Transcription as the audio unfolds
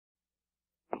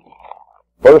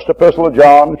First Epistle of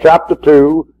John, chapter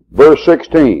 2, verse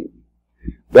 16.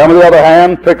 Then on the other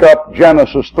hand, pick up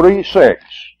Genesis 3:6.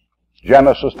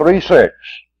 Genesis 3:6.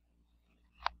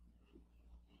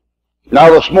 Now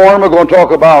this morning we're going to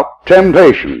talk about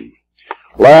temptation.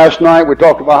 Last night we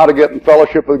talked about how to get in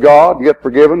fellowship with God, get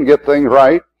forgiven, get things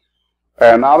right.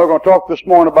 And now we're going to talk this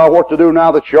morning about what to do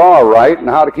now that you are right and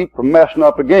how to keep from messing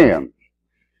up again.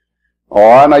 All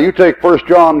right, now you take 1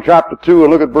 John chapter 2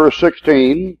 and look at verse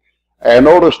 16. And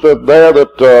notice that there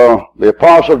that the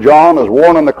Apostle John is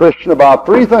warning the Christian about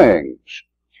three things.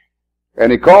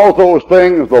 And he calls those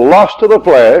things the lust of the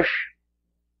flesh,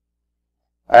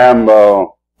 and the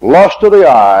lust of the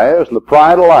eyes, and the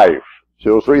pride of life. See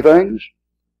those three things?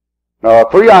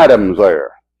 Three items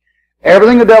there.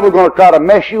 Everything the devil's going to try to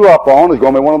mess you up on is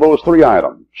going to be one of those three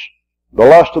items. The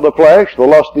lust of the flesh, the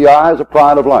lust of the eyes, the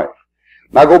pride of life.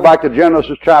 Now go back to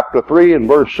Genesis chapter 3 and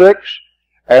verse 6.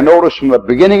 And notice from the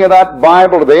beginning of that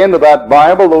Bible to the end of that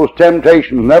Bible, those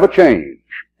temptations never change.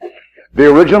 The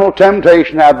original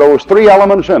temptation had those three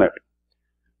elements in it.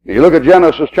 You look at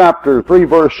Genesis chapter 3,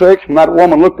 verse 6, when that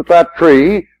woman looked at that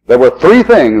tree, there were three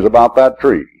things about that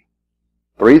tree.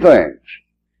 Three things.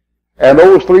 And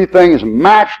those three things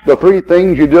matched the three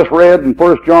things you just read in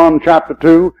 1 John chapter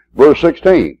 2, verse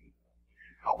 16.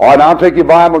 All right, now I'll take your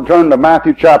Bible and turn to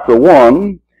Matthew chapter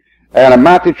 1. And in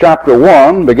Matthew chapter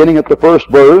 1, beginning at the first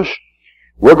verse,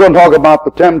 we're going to talk about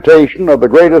the temptation of the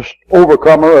greatest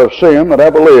overcomer of sin that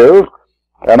ever lived,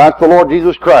 and that's the Lord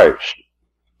Jesus Christ.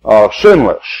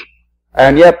 Sinless,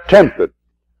 and yet tempted.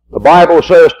 The Bible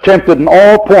says tempted in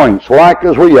all points, like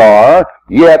as we are,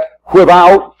 yet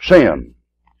without sin.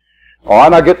 All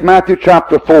right, now get Matthew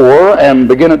chapter 4, and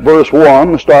begin at verse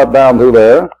 1, start down through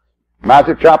there.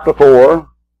 Matthew chapter 4,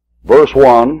 verse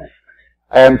 1.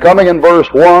 And coming in verse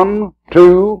 1,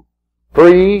 2,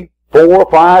 3,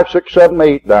 4, 5, 6, 7,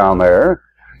 8 down there,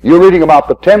 you're reading about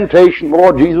the temptation of the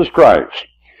Lord Jesus Christ.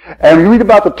 And when you read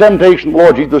about the temptation of the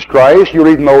Lord Jesus Christ, you're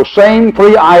reading those same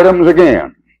three items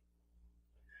again.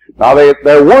 Now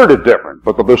they're worded different,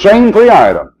 but they're the same three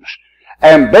items.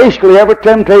 And basically every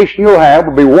temptation you'll have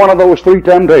will be one of those three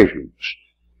temptations.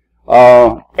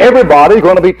 Everybody's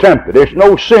going to be tempted. It's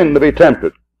no sin to be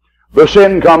tempted. The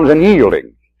sin comes in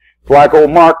yielding. Like old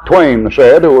Mark Twain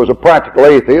said, who was a practical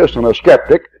atheist and a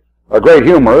skeptic, a great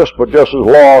humorist, but just as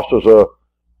lost as a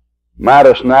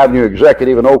Madison Avenue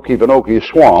executive in Okeechobee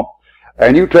Swamp.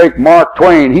 And you take Mark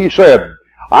Twain, he said,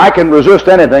 I can resist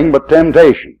anything but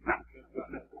temptation.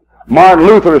 Martin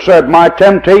Luther said, my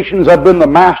temptations have been the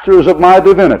masters of my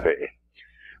divinity.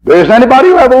 There isn't anybody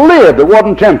who ever lived that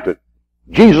wasn't tempted.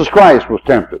 Jesus Christ was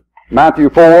tempted. Matthew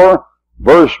 4,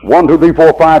 verse 1, 2, 3,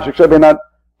 4, 5, 6, 7, 8,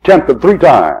 tempted three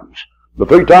times. The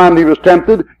three times he was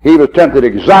tempted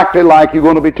exactly like you're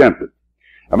going to be tempted.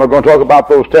 And we're going to talk about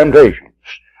those temptations.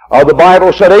 The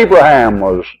Bible said Abraham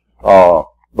was, the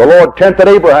Lord tempted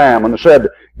Abraham and said,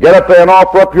 get up there and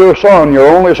offer up your son,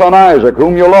 your only son Isaac,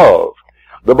 whom you love.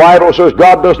 The Bible says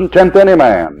God doesn't tempt any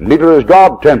man, neither is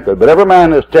God tempted, but every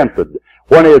man is tempted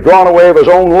when he is drawn away of his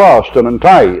own lust and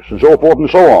enticed, and so forth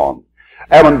and so on.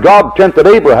 And when God tempted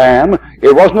Abraham,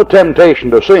 it wasn't a temptation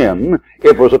to sin,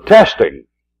 it was a testing.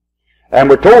 And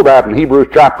we're told that in Hebrews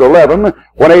chapter 11,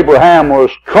 when Abraham was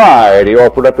tried, he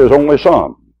offered up his only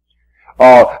son.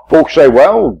 Folks say,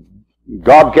 well,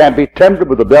 God can't be tempted,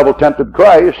 but the devil tempted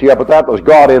Christ. Yeah, but that was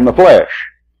God in the flesh.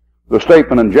 The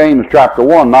statement in James chapter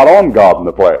 1, not on God in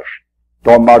the flesh.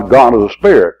 Talking about God as a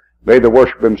spirit. They that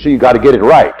worship him see, you got to get it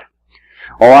right.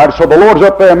 All right, so the Lord's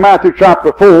up there in Matthew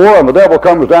chapter 4, and the devil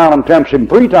comes down and tempts him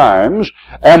three times.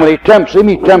 And when he tempts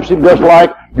him just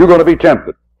like you're going to be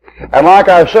tempted. And like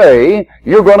I say,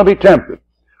 you're going to be tempted.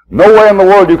 No way in the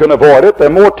world you can avoid it. There are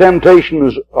more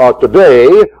temptations today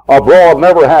abroad than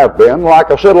ever have been. Like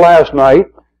I said last night,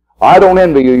 I don't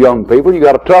envy you young people. You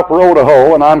got a tough row to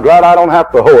hoe, and I'm glad I don't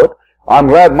have to hoe it. I'm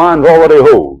glad mine's already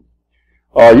hoed.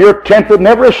 You're tempted on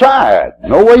every side.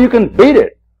 No way you can beat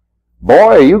it.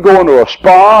 Boy, you go into a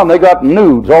spa and they got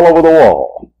nudes all over the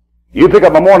wall. You pick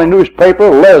up a morning newspaper,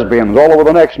 lesbians all over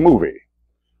the next movie.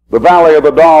 The valley of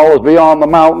the dolls beyond the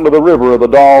mountain to the river of the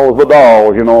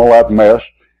dolls, you know, all that mess.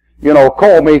 You know,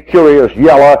 call me curious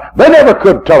yeller. They never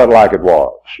could tell it like it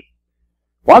was.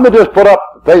 Why don't they just put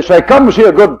up, they say, come see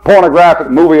a good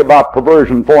pornographic movie about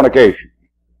perversion and fornication.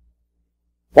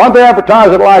 Why don't they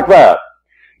advertise it like that?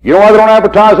 You know why they don't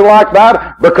advertise it like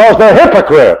that? Because they're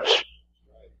hypocrites.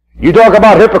 You talk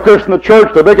about hypocrites in the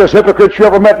church, the biggest hypocrites you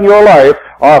ever met in your life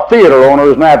are theater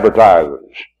owners and advertisers.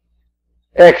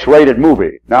 X-rated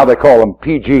movie. Now they call them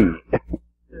PG.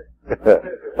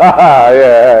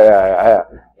 Yeah.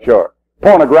 Sure.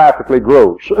 Pornographically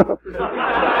gross.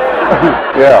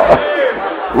 Yeah.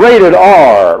 Rated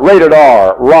R,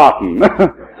 rotten.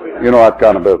 You know, that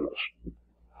kind of business.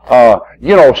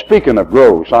 You know, speaking of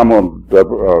gross, I'm going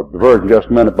to diverge in just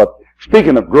a minute, but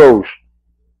speaking of gross,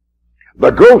 the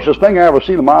grossest thing I ever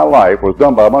seen in my life was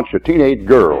done by a bunch of teenage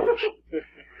girls.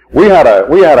 We had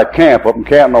a camp up in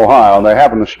Canton, Ohio, and they're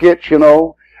having a sketch, you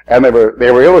know, and they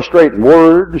were illustrating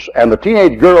words, and the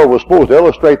teenage girl was supposed to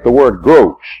illustrate the word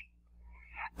gross.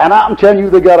 And I'm telling you,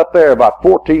 they got up there about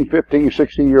 14, 15,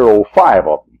 16-year-old, 5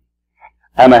 of them.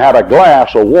 And they had a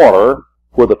glass of water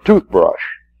with a toothbrush.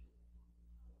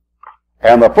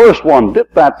 And the first one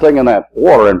dipped that thing in that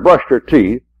water and brushed her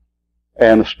teeth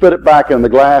and spit it back in the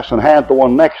glass and handed the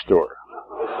one next to her.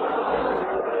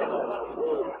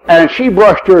 And she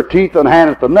brushed her teeth and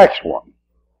handed the next one.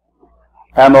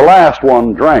 And the last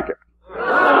one drank it.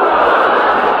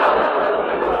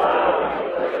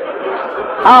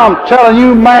 I'm telling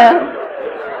you, man,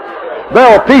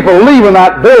 there were people leaving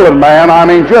that building, man. I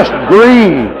mean, just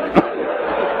green.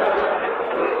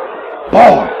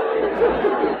 Boy.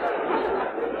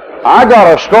 I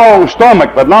got a strong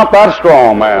stomach, but not that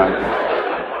strong, man.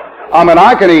 I mean,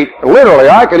 I can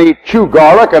eat chew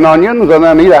garlic and onions and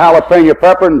then eat a jalapeno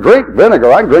pepper and drink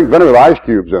vinegar. I can drink vinegar with ice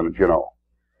cubes in it, you know.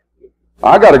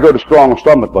 I got a good strong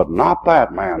stomach, but not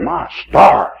that, man. My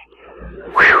stars.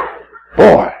 Whew.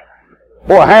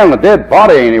 Boy, handling a dead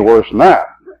body ain't any worse than that.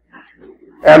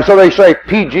 And so they say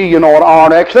PG, you know,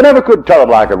 and RX. They never could tell it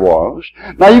like it was.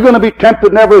 Now you're going to be tempted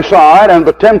on every side, and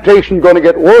the temptation's going to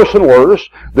get worse and worse.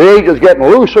 The age is getting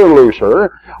looser and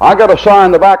looser. I got a sign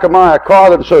in the back of my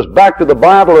car that says back to the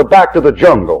Bible or back to the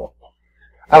jungle.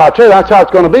 And I tell you, that's how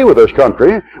it's going to be with this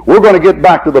country. We're going to get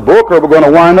back to the book, or we're going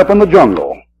to wind up in the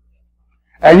jungle.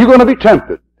 And you're going to be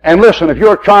tempted. And listen, if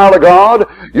you're a child of God,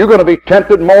 you're going to be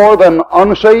tempted more than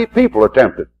unsaved people are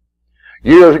tempted.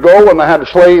 Years ago, when they had the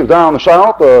slaves down the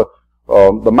south,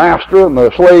 the master and the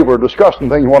slave were discussing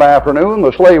things one afternoon.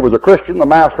 The slave was a Christian, the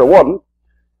master wasn't.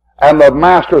 And the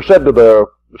master said to the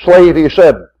slave, he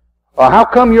said, how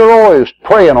come you're always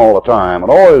praying all the time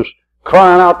and always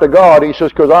crying out to God? He says,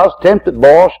 because I was tempted,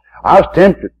 boss. I was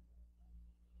tempted.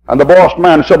 And the boss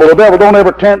man said, well, the devil don't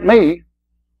ever tempt me.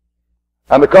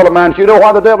 And the colored man said, you know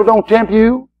why the devil don't tempt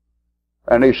you?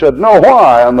 And he said, no,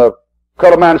 why? And the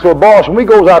colored man said, well, boss, when we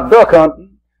goes out duck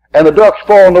hunting and the ducks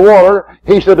fall in the water,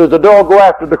 he said, does the dog go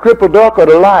after the crippled duck or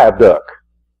the live duck?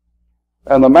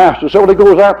 And the master said, well, he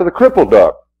goes after the crippled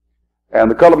duck.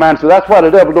 And the colored man said, that's why the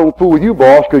devil don't fool with you,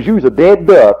 boss, because you's a dead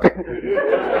duck.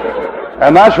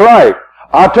 And that's right.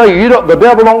 I'll tell you, the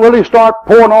devil don't really start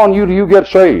pouring on you till you get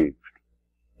saved.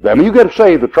 Then when you get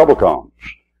saved, the trouble comes.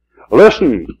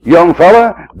 Listen, young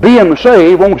fella, being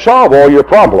saved won't solve all your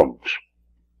problems.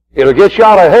 It'll get you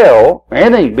out of hell.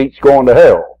 Anything beats going to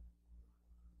hell.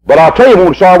 But I'll tell you, it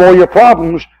won't solve all your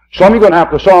problems. Some you're going to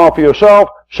have to solve for yourself.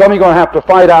 Some you're going to have to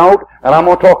fight out. And I'm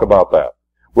going to talk about that.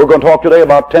 We're going to talk today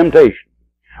about temptation.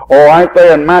 All right,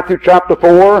 there in Matthew chapter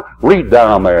 4, read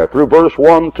down there through verse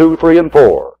 1, 2, 3, and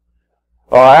 4.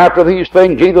 After these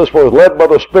things, Jesus was led by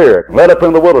the Spirit, led up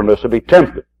in the wilderness to be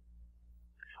tempted.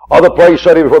 Other place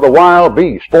said he was with a wild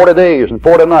beast, 40 days and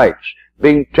 40 nights,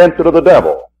 being tempted of the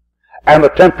devil. And the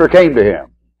tempter came to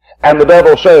him. And the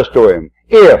devil says to him,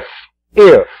 if.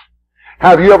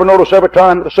 Have you ever noticed every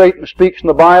time that Satan speaks in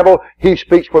the Bible, he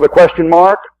speaks with a question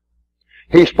mark?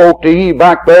 He spoke to Eve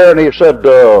back there and he said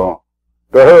to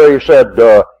her, he said,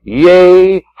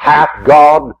 yea, hath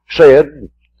God said.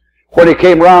 When he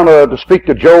came around to speak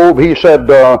to Job, he said,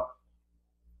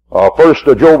 first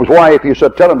to Job's wife, he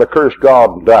said, tell him to curse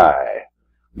God and die.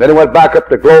 Then he went back up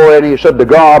to glory and he said to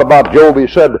God about Job, he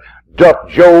said, doth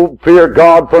Job fear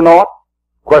God for naught?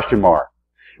 Question mark.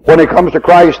 When he comes to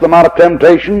Christ, the mount of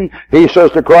temptation, he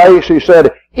says to Christ, he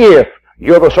said, if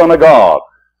you're the Son of God,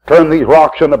 turn these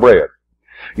rocks into bread.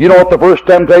 You know what the first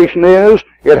temptation is?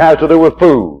 It has to do with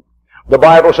food. The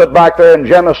Bible said back there in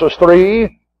Genesis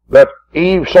 3 that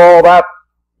Eve saw that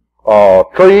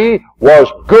tree was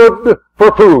good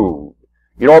for food.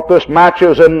 You know what this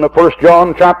matches in 1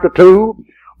 John chapter 2?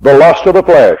 The lust of the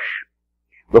flesh.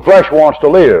 The flesh wants to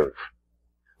live.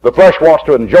 The flesh wants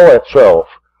to enjoy itself.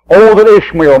 Oh, that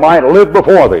Ishmael might live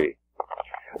before thee.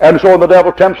 And so when the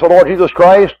devil tempts the Lord Jesus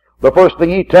Christ, the first thing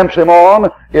he tempts him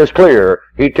on is clear.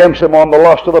 He tempts him on the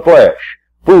lust of the flesh,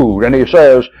 food. And he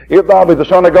says, if thou be the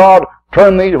Son of God,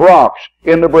 turn these rocks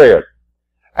into bread.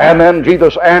 And then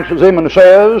Jesus answers him and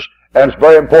says, and it's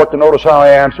very important to notice how he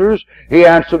answers. He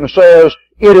answers and says,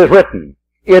 it is written,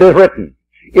 it is written,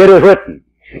 it is written,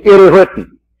 it is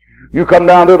written. You come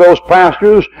down to those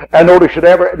pastures and notice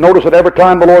that every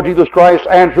time the Lord Jesus Christ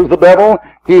answers the devil,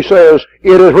 he says,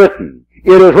 it is written,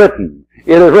 it is written,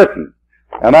 it is written.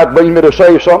 and that brings me to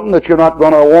say something that you're not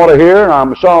going to want to hear, and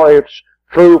I'm sorry it's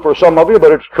true for some of you,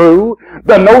 but it's true.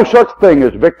 There's no such thing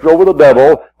as victory over the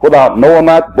devil without knowing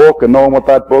that book and knowing what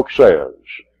that book says.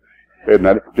 Isn't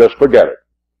it? Just forget it.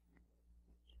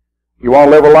 You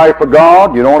want to live a life for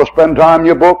God, you don't want to spend time in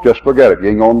your book, just forget it. You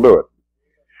ain't going to do it.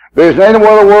 There's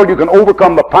anywhere in the world you can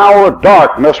overcome the power of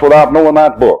darkness without knowing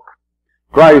that book.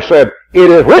 Christ said,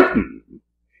 it is written,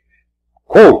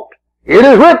 quote, it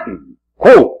is written,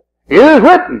 quote, it is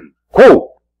written, quote.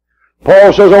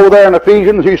 Paul says over there in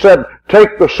Ephesians, he said,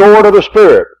 take the sword of the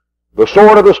Spirit,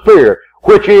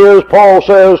 which is, Paul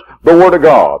says, the Word of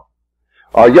God.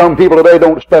 Young people today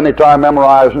don't spend any time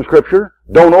memorizing Scripture,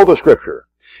 don't know the Scripture.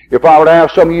 If I were to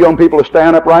ask some of you young people to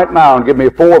stand up right now and give me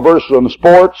 4 verses on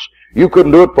sports, you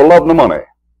couldn't do it for love and the money.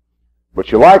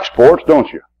 But you like sports,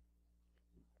 don't you?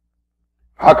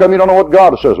 How come you don't know what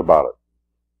God says about it?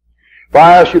 If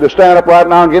I ask you to stand up right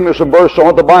now and give me some verses on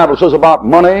what the Bible says about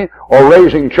money or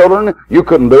raising children, you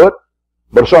couldn't do it.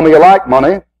 But some of you like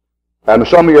money, and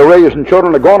some of you are raising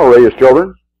children are going to raise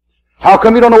children. How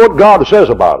come you don't know what God says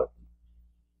about it?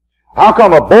 How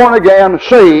come a born-again,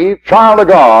 saved child of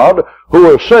God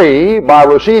who is saved by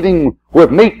receiving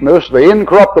with meekness the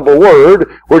incorruptible Word,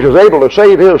 which is able to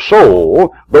save his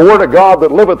soul, the Word of God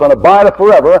that liveth and abideth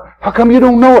forever, how come you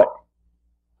don't know it?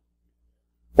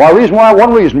 One reason why we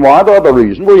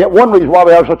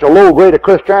have such a low grade of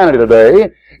Christianity today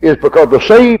is because the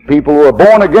saved people who are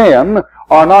born again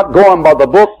are not going by the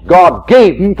book God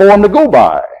gave them for them to go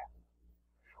by.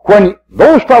 When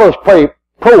those fellows play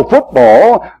pro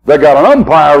football, they got an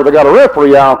umpire, they got a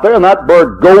referee out there, and that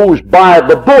bird goes by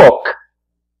the book.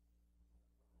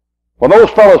 When those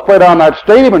fellows play down that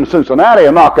stadium in Cincinnati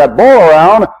and knock that ball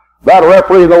around, that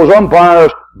referee and those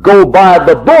umpires go by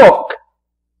the book.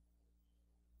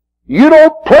 You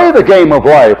don't play the game of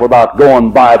life without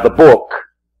going by the book.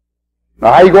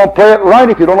 Now, how are you going to play it right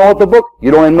if you don't know what the book?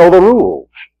 You don't even know the rules.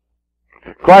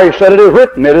 Christ said, it is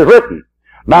written, it is written.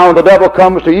 Now, when the devil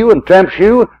comes to you and tempts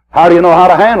you, how do you know how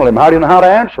to handle him? How do you know how to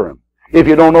answer him if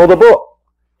you don't know the book?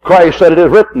 Christ said, it is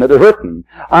written, it is written.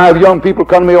 I have young people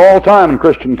come to me all the time in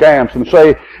Christian camps and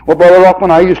say, well, Brother Ruckman,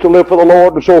 I used to live for the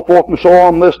Lord and so forth and so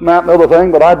on, this and that and other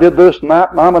thing, but I did this and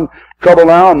that, and I'm in trouble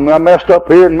now, and I messed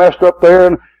up here and messed up there,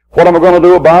 and what am I going to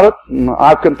do about it? And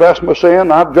I've confessed my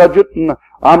sin, I've judged it, and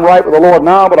I'm right with the Lord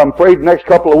now, but I'm afraid the next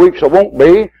couple of weeks I won't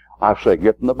be. I say,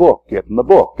 get in the book, get in the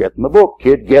book, get in the book,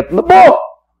 kid, get in the book.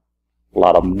 A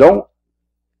lot of them don't.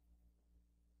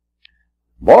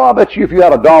 Boy, I bet you if you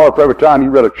had $1 for every time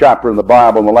you read a chapter in the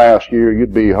Bible in the last year,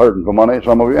 you'd be hurting for money,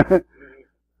 some of you.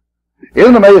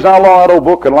 Isn't it amazing how long that old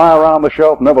book can lie around the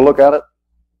shelf and never look at it?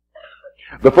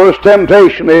 The first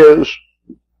temptation is,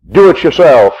 do it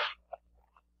yourself.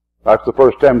 That's the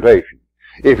first temptation.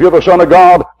 If you're the Son of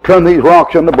God, turn these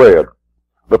rocks into bread.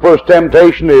 The first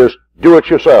temptation is, do it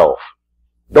yourself.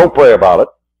 Don't pray about it.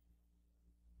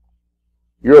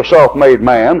 You're a self-made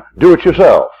man. Do it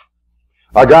yourself.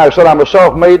 A guy said, I'm a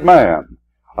self-made man.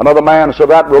 Another man said,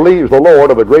 that relieves the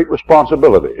Lord of a great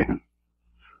responsibility.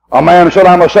 A man said,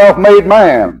 I'm a self-made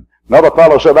man. Another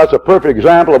fellow said, that's a perfect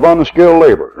example of unskilled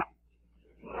labor.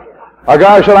 A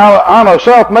guy said, I'm a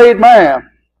self-made man.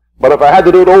 But if I had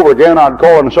to do it over again, I'd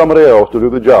call in somebody else to do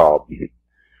the job.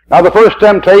 Now, the first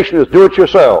temptation is do it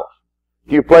yourself.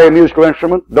 If you play a musical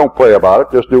instrument, don't pray about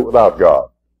it. Just do it without God.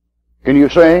 Can you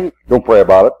sing? Don't pray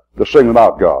about it. Just sing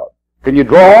without God. Can you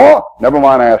draw? Never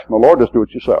mind asking the Lord. Just do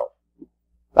it yourself.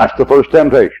 That's the first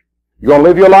temptation. You're going to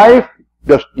live your life?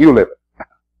 Just you live it.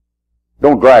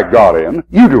 Don't drag God in.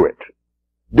 You do it.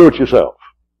 Do it yourself.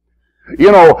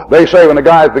 You know, they say when the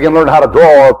guys begin to learn how to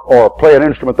draw or play an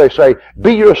instrument, they say,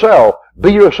 be yourself,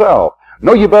 be yourself.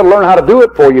 No, you better learn how to do it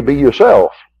before you be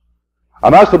yourself.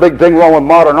 And that's the big thing wrong with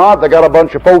modern art. They got a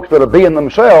bunch of folks that are being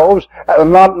themselves,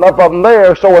 and not enough of them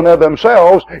there, so when they're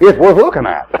themselves, it's worth looking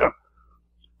at.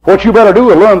 What you better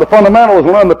do is learn the fundamentals,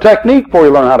 learn the technique before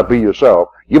you learn how to be yourself.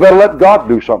 You better let God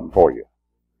do something for you.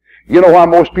 You know why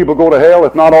most people go to hell,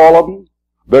 if not all of them?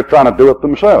 They're trying to do it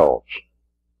themselves.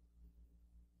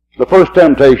 The first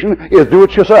temptation is do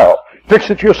it yourself. Fix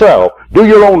it yourself. Do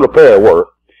your own repair work.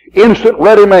 Instant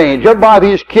ready-made. You ever buy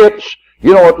these kits,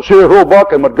 you know, at the Sears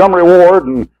Roebuck and Montgomery Ward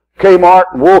and Kmart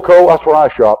and Woolco? That's where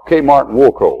I shop, Kmart and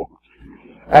Woolco.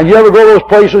 And you ever go to those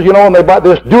places, you know, and they buy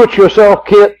this do-it-yourself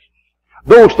kit?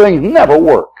 Those things never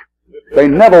work. They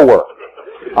never work.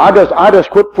 I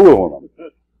just quit fooling them.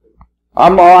 I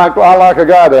like a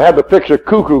guy that had to fix a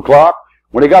cuckoo clock.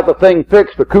 When he got the thing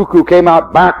fixed, the cuckoo came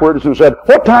out backwards and said,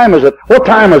 what time is it? What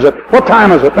time is it? What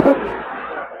time is it?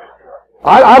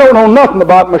 I don't know nothing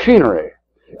about machinery.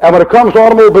 And when it comes to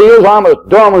automobiles, I'm as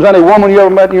dumb as any woman you ever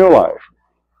met in your life.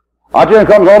 I tell you, when it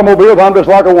comes to automobiles, I'm just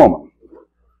like a woman.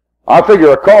 I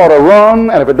figure a car to run,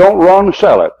 and if it don't run,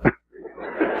 sell it.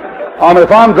 I mean,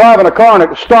 if I'm driving a car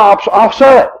and it stops, I'll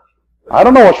sell it. I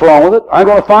don't know what's wrong with it. I ain't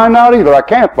going to find out either. I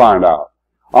can't find out.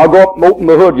 I'll go up and open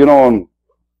the hood, and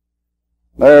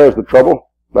there's the trouble.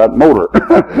 That motor.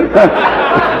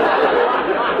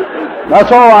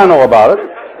 That's all I know about it.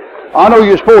 I know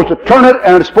you're supposed to turn it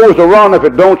and it's supposed to run. If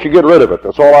it don't, you get rid of it.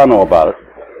 That's all I know about it.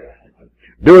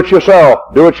 Do it yourself.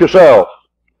 Do it yourself.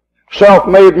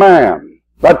 Self-made man.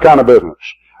 That kind of business.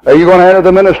 Are you going to enter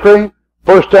the ministry?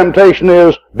 First temptation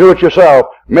is do it yourself.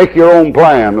 Make your own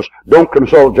plans. Don't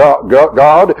consult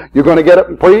God. You're going to get up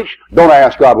and preach. Don't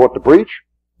ask God what to preach.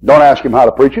 Don't ask Him how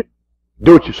to preach it.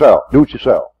 Do it yourself. Do it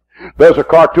yourself. There's a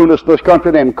cartoonist in this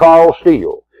country named Carl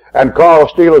Steele. And Carl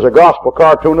Steele is a gospel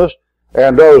cartoonist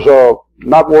and does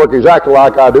not work exactly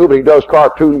like I do, but he does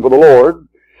cartoon for the Lord.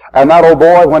 And that old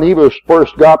boy, when he was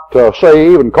first got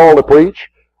saved and called to preach,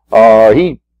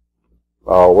 he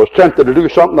was tempted to do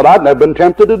something that I'd never been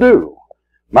tempted to do.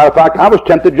 Matter of fact, I was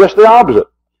tempted just the opposite.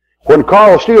 When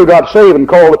Carl Steele got saved and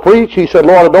called to preach, he said,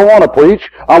 Lord, I don't want to preach,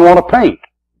 I want to paint.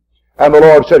 And the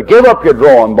Lord said, give up your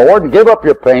drawing board and give up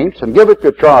your paints and give up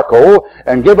your charcoal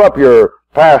and give up your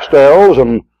pastels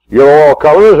and your oil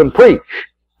colors and preach.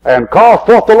 And Carl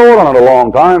fought the Lord on it a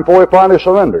long time before he finally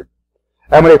surrendered.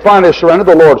 And when he finally surrendered,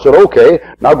 the Lord said, okay,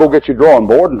 now go get your drawing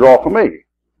board and draw for me.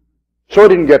 So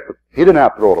he didn't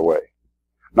have to throw it away.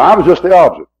 Now I was just the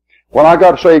opposite. When I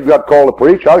got saved, got called to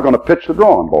preach, I was going to pitch the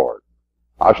drawing board.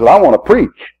 I said, I want to preach.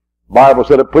 The Bible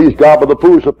said it pleased God by the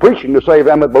fools of preaching to save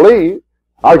them that believe.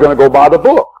 I was going to go by the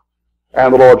book.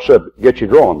 And the Lord said, get your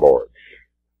drawing board.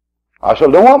 I said,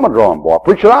 I don't want my drawing board.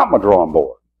 Preach it out my drawing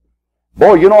board.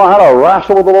 Boy, you know, I had a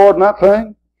wrestle with the Lord in that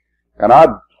thing. And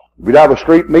we'd have a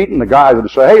street meeting. The guys would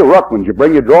say, hey, Ruckman, did you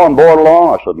bring your drawing board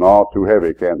along? I said, no, too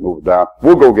heavy. Can't move it down.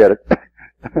 We'll go get it.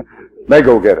 They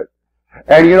go get it.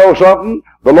 And you know something?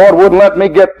 The Lord wouldn't let me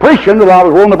get preaching until I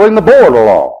was willing to bring the board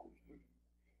along.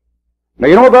 Now,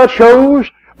 you know what that shows?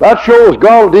 That shows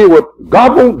God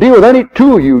won't deal with any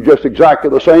two of you just exactly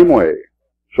the same way.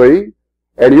 See?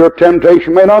 And your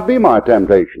temptation may not be my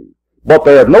temptation. But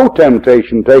there is no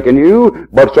temptation taken you,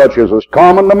 but such as is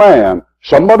common to man.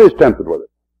 Somebody's tempted with it.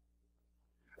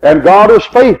 And God is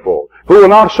faithful, who will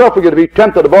not suffer you to be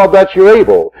tempted above that you're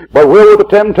able, but will with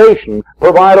the temptation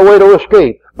provide a way to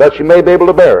escape, that you may be able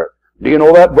to bear it. Do you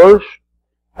know that verse?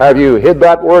 Have you hid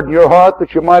that word in your heart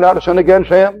that you might not sin against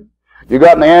Him? You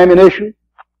got any ammunition?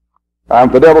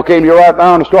 If the devil came to you right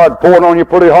now and started pouring on you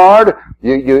pretty hard,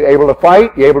 you able to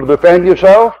fight? You able to defend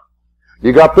yourself?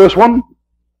 You got this one?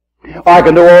 I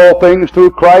can do all things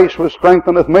through Christ which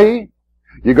strengtheneth me.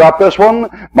 You got this one?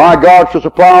 My God shall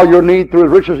supply all your need through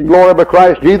His riches and glory by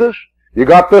Christ Jesus. You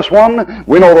got this one?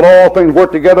 We know that all things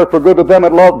work together for good to them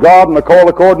that love God and are called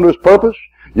according to His purpose.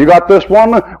 You got this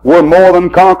one? We're more than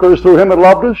conquerors through Him that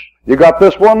loved us. You got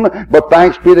this one? But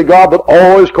thanks be to God that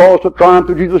always calls to triumph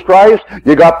through Jesus Christ.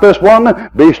 You got this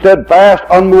one? Be steadfast,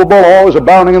 unmovable, always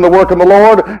abounding in the work of the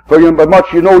Lord. For you, but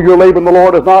much you know your labor in the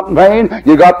Lord is not in vain.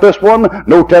 You got this one?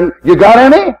 You got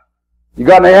any? You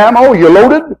got any ammo? You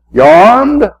loaded? You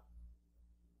armed?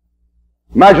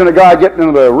 Imagine a guy getting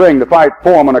into the ring to fight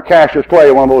Foreman or Cassius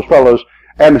Clay, one of those fellows,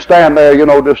 and stand there,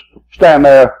 just stand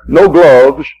there, no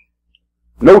gloves,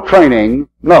 no training,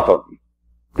 nothing.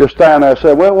 Just stand there and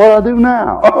say, well, what do I do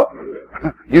now?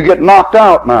 You get knocked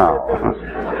out now.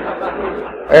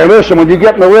 Hey, listen, when you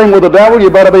get in the ring with the devil, you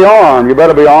better be armed. You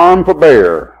better be armed for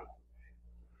bear.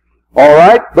 All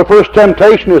right? The first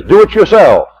temptation is do it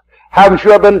yourself. Haven't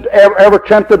you been ever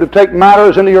tempted to take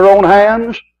matters into your own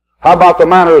hands? How about the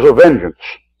matters of vengeance?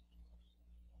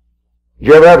 Did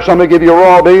you ever have somebody give you a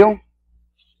raw deal?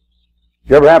 Did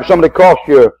you ever have somebody cost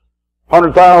you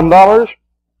 $100,000?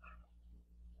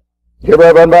 Did you ever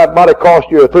have anybody cost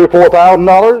you $3,000 or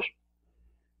 $4,000? Did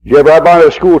you ever have anybody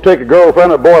at school take a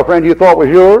girlfriend or boyfriend you thought was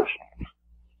yours?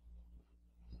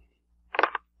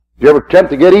 Did you ever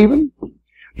attempt to get even? Did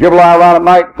you ever lie around at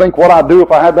night and think what I'd do if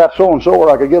I had that so-and-so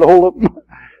where I could get a hold of them?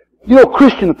 You know,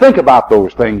 Christians think about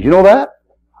those things. You know that?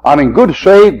 I mean, good,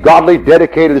 saved, godly,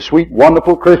 dedicated, sweet,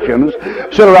 wonderful Christians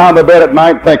sit around their bed at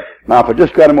night and think, now if I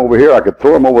just got him over here, I could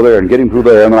throw him over there and get him through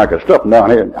there, and then I could stuff him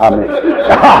down here.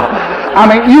 I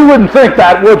mean, you wouldn't think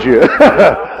that, would you?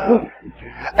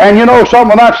 And you know,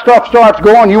 when that stuff starts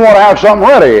going, you want to have something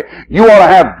ready. You want to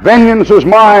have vengeance is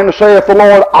mine, saith the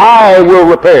Lord, I will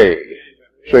repay.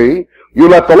 See? You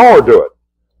let the Lord do it.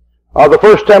 The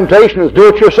first temptation is do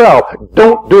it yourself.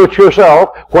 Don't do it yourself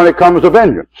when it comes to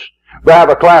vengeance. They have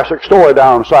a classic story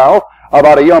down south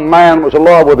about a young man who was in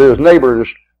love with his neighbor's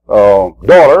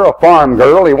daughter, a farm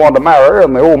girl. He wanted to marry her,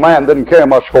 and the old man didn't care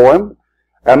much for him.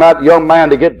 And that young man,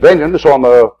 to get vengeance on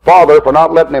the father for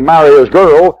not letting him marry his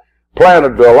girl,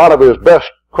 planted a lot of his best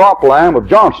cropland with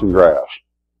Johnson grass.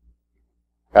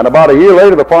 And about a year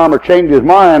later, the farmer changed his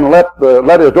mind and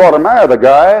let his daughter marry the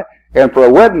guy. And for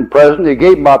a wedding present, he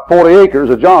gave him about 40 acres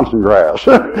of Johnson grass.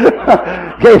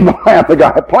 Gave him the land the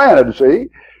guy planted, see.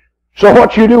 So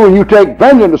what you do when you take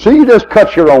vengeance, see, you just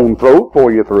cut your own throat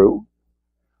before you're through.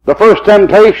 The first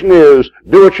temptation is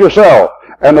do it yourself.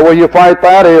 And the way you fight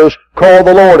that is call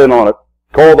the Lord in on it.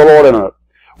 Call the Lord in on it.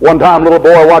 One time, a little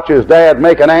boy watched his dad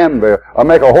make an anvil, or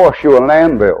make a horseshoe and an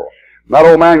anvil. And that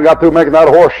old man got through making that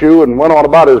horseshoe and went on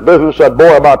about his business. That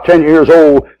boy, about 10 years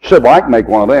old, said, well, I can make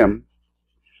one of them.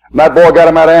 And that boy got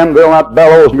him that anvil and that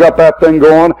bellows and got that thing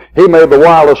going. He made the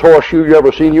wildest horseshoe you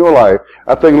ever seen in your life.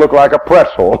 That thing looked like a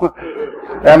pretzel.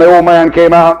 And the old man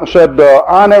came out and said,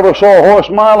 I never saw a horse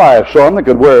in my life, son, that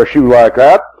could wear a shoe like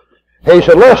that. He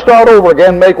said, let's start over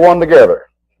again, make one together.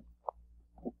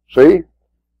 See?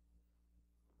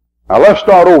 Now let's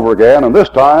start over again, and this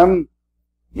time,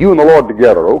 you and the Lord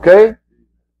together, okay?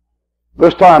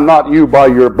 This time not you by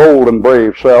your bold and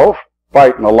brave self,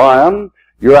 fighting a lion.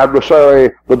 Your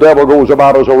adversary, the devil, goes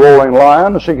about as a roaring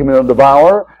lion, seeking to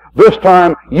devour. This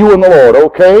time, you and the Lord,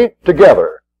 okay?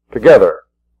 Together. Together.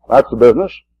 That's the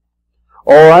business.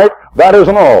 All right, that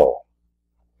isn't all.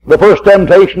 The first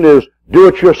temptation is do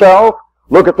it yourself.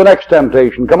 Look at the next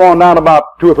temptation. Come on down about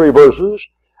 2 or 3 verses.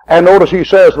 And notice he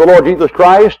says to the Lord Jesus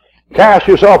Christ, cast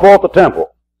yourself off the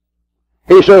temple.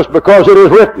 He says, because it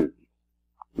is written.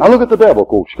 Now look at the devil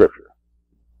quote Scripture.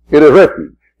 It is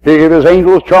written. He gave his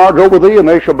angels charge over thee, and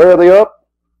they shall bear thee up.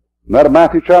 Isn't that in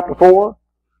Matthew chapter 4?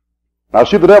 Now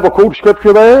see the devil quote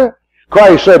Scripture there?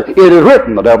 Christ said, it is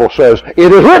written. The devil says,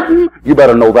 it is written. You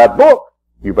better know that book.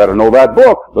 You better know that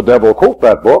book. The devil will quote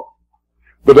that book.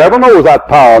 The devil knows that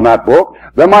power in that book.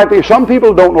 There might be some people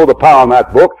who don't know the power in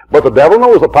that book, but the devil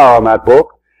knows the power in that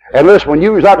book. And listen, when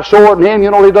you use that sword in him,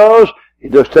 you know what he does? He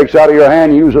just takes out of your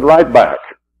hand and uses it right back.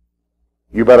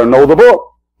 You better know the book.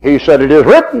 He said, it is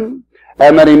written.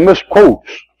 And then he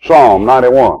misquotes Psalm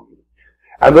 91.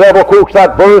 And the devil quotes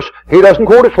that verse. He doesn't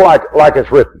quote it like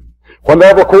it's written. When the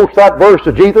devil quotes that verse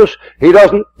to Jesus, he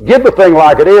doesn't give the thing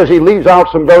like it is. He leaves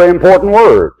out some very important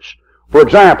words. For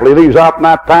example, he leaves out in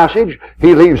that passage,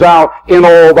 he leaves out, in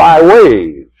all thy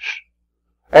ways.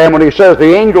 And when he says,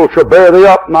 the angel shall bear thee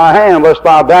up in thy hand, lest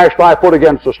thou dash thy foot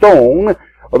against a stone,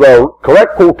 the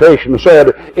correct quotation said,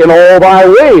 in all thy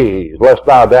ways, lest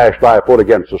thou dash thy foot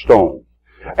against a stone.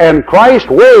 And Christ's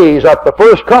ways at the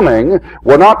first coming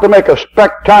were not to make a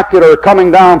spectacular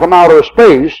coming down from outer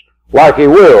space, like he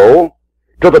will,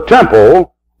 to the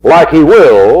temple, like he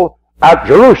will, at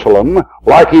Jerusalem,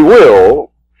 like he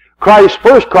will. Christ's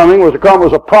first coming was to come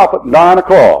as a prophet and die on a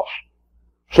cross.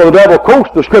 So the devil quotes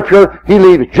the Scripture, he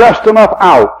leaves just enough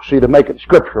out, see, to make it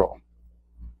scriptural.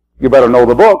 You better know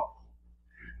the book.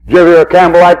 Did you ever hear a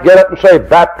Campbellite get up and say,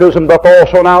 baptism doth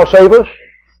also now save us?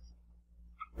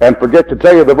 And forget to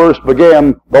tell you the verse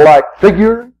began the like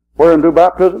figure wherein do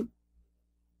baptism?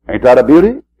 Ain't that a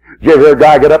beauty? Did you ever hear a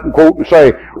guy get up and quote and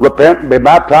say, repent and be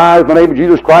baptized in the name of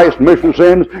Jesus Christ, remission of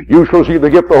sins, you shall receive the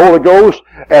gift of the Holy Ghost,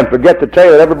 and forget to tell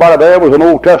you that everybody there was an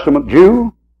Old Testament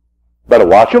Jew? Better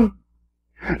watch them.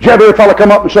 Did you ever hear a fellow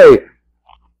come up and say,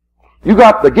 you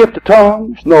got the gift of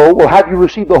tongues? No. Well, have you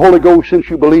received the Holy Ghost since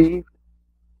you believed?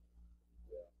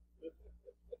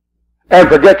 And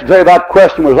forget to say that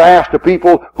question was asked to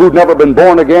people who'd never been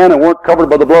born again and weren't covered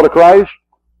by the blood of Christ.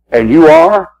 And you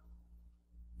are?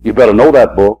 You better know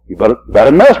that book. You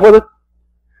better mess with it.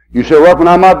 You say, Ruckman,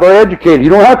 I'm not very educated.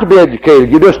 You don't have to be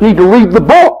educated. You just need to read the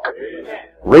book.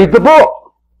 Read the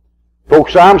book.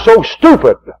 Folks say, I'm so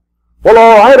stupid. Well,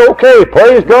 all right, okay,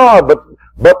 praise God,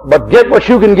 but get what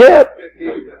you can get.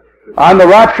 And the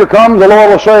rapture comes, the Lord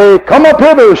will say, come up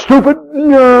hither, stupid.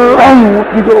 You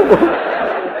go.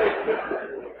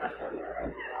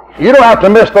 You don't have to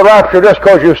miss the rapture just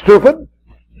because you're stupid.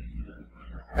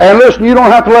 And listen, you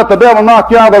don't have to let the devil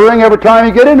knock you out of the ring every time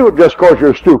you get into it just because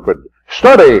you're stupid.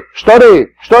 Study, study,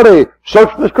 study. Search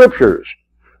the Scriptures.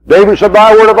 David said,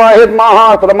 thy word have I hid in my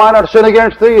heart that I might not sin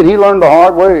against thee. And he learned the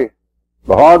hard way.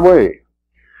 The hard way.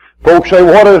 Folks say,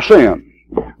 what is sin?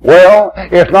 Well,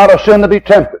 it's not a sin to be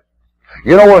tempted.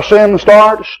 You know where sin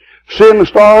starts? Sin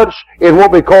starts in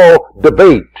what we call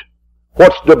debate.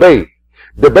 What's debate?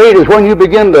 Debate is when you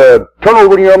begin to turn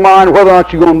over in your mind whether or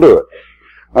not you're going to do it.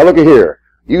 Now look at here.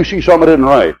 You see something that isn't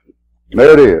right.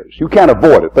 There it is. You can't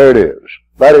avoid it. There it is.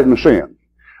 That isn't sin.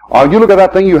 You look at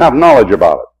that thing, you have knowledge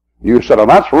about it. You said, oh,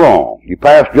 that's wrong. You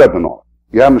pass judgment on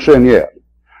it. You haven't sinned yet.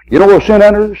 You know where sin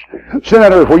enters? Sin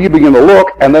enters where you begin to look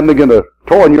and then begin to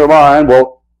toy in your mind,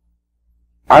 well,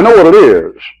 I know what it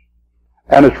is,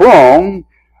 and it's wrong,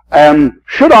 and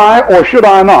should I or should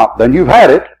I not? Then you've had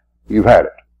it. You've had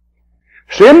it.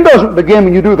 Sin doesn't begin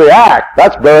when you do the act.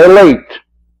 That's very late.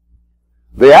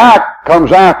 The act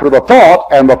comes after the thought,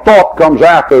 and the thought comes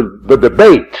after the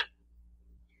debate.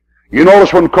 You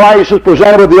notice when Christ is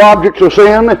presented with the objects of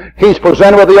sin, He's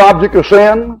presented with the object of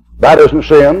sin. That isn't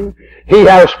sin. He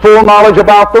has full knowledge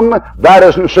about them. That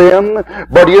isn't sin.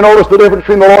 But do you notice the difference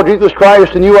between the Lord Jesus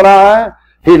Christ and you and I?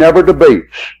 He never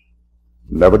debates.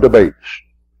 Never debates.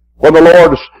 When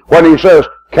He says,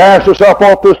 cast yourself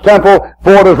off this temple,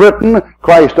 for it is written,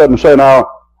 Christ doesn't say, now,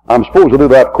 I'm supposed to do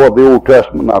that according to the Old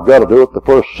Testament, and I've got to do it the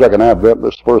first, second Advent.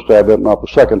 This is the first Advent, not the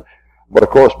second. But of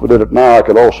course, if I did it now, I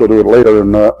could also do it later.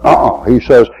 And He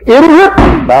says, it is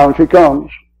written. Down she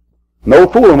comes. No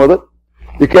fooling with it.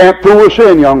 You can't fool with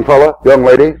sin, young fella, young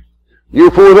lady. You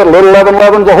fool with it, a little leaven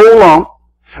leavens the whole lump.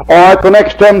 All right, the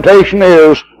next temptation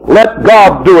is, let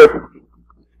God do it.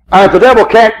 And if the devil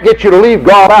can't get you to leave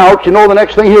God out, you know the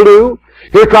next thing he'll do?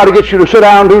 He'll try to get you to sit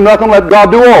down and do nothing, let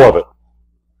God do all of it.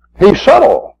 He's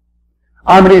subtle.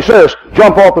 I mean, he says,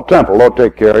 jump off the temple, Lord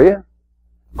take care of you.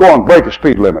 Go on, break the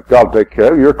speed limit, God will take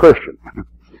care of you. You're a Christian.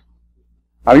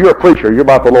 I mean, you're a preacher, you're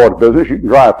about the Lord's business, you can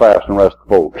drive fast and the rest of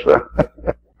the folks.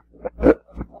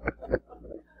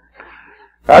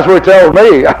 That's what He tells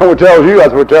me. That's what He tells you,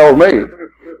 that's what He tells me.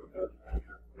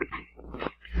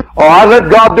 Oh, I let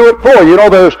God do it for you. You know,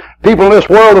 there's people in this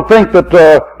world who think that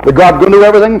God's going to do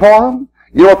everything for them.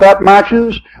 You know what that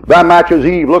matches? That matches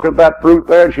Eve looking at that fruit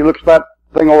there, and she looks at that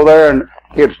thing over there, and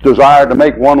it's desired to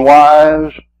make one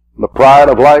wise, the pride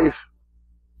of life.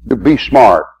 To be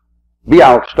smart, be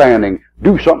outstanding,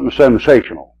 do something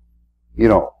sensational. You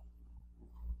know,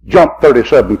 jump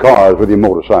 37 cars with your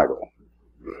motorcycle.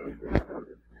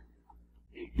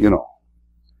 You know,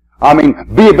 I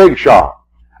mean, be a big shot.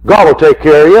 God will take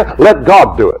care of you. Let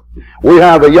God do it. We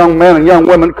have the young men and young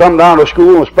women come down to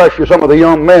school, especially some of the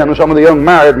young men, some of the young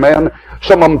married men.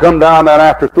 Some of them come down and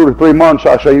after 2 to 3 months,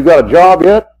 I say, you got a job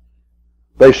yet?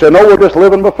 They say, no, we're just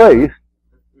living by faith.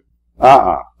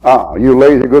 You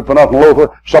lazy, good for nothing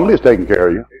loafer. Somebody's taking care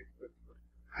of you.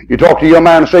 You talk to a young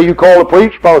man and say, you called to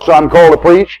preach? Fellow said, I'm called to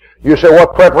preach. You say,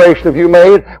 what preparation have you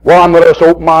made? Well, I'm going to just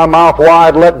open my mouth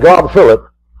wide, let God fill it.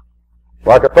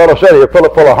 Like a fellow said, he'll fill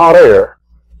it full of hot air.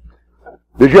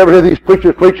 Did you ever hear these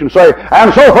preachers preach and say,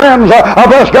 and so friends, I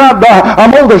bless God,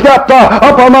 Moses got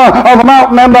up on the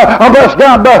mountain and I bless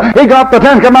God, he got the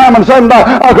 10 Commandments and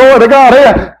glory to God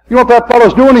here. You know what that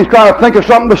fellow's doing? He's trying to think of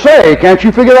something to say. Can't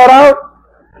you figure that out?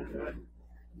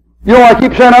 You know, I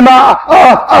keep saying,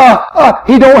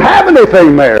 he don't have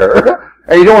anything there.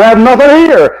 And he don't have nothing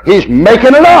here. He's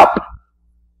making it up.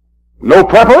 No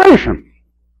preparation.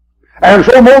 And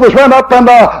so Moses went up and,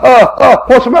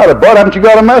 what's the matter, bud? Haven't you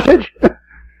got a message?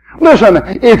 Listen,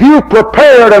 if you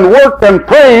prepared and worked and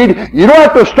prayed, you don't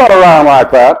have to stutter around like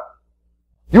that.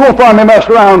 You won't find me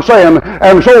messing around saying,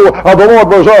 and so the Lord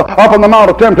was up on the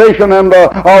Mount of Temptation and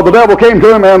the devil came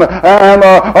to him and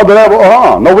the devil,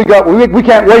 no, we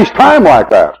can't waste time like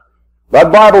that.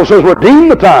 That Bible says redeem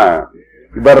the time.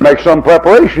 You better make some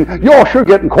preparation. You're sure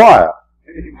getting quiet.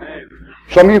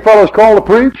 Some of you fellows call to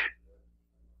preach.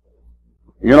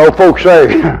 You know, folks say,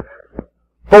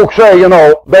 you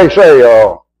know, they say,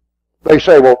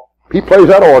 well, he plays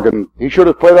that organ. He should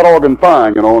have played that organ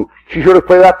fine, you know, and she should have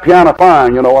played that piano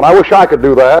fine, you know, and I wish I could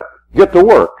do that. Get to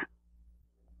work.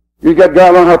 You get a guy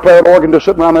learn how to play that organ just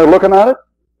sitting around there looking at it?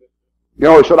 You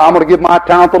know, he said, I'm going to give my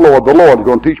talent to the Lord. The Lord is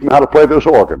going to teach me how to play this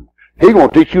organ. He's going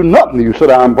to teach you nothing. You sit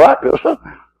down and practice. A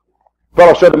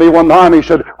fellow said to me one time, he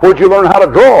said, where'd you learn how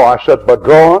to draw? I said, by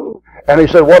drawing. And he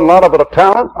said, wasn't a lot of it a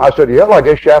talent? I said, yeah, well, I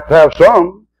guess you have to have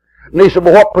some. And he said,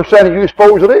 well, what percentage do you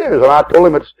suppose it is? And I told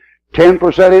him it's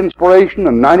 10% inspiration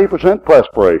and 90%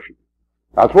 perspiration.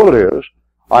 That's what it is.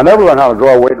 I never learned how to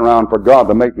draw waiting around for God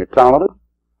to make me talented.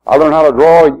 I learned how to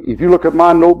draw. If you look at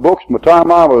my notebooks, from the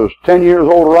time I was 10 years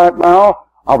old right now,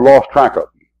 I've lost track of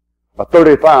them. A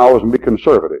 30,000 be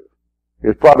conservative.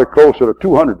 It's probably closer to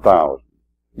 200,000.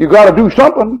 You got to do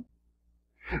something.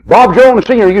 Bob Jones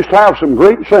Sr. used to have some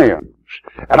great sayings.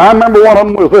 And I remember one of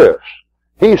them was this.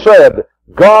 He said,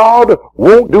 God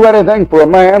won't do anything for a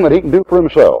man that he can do for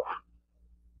himself.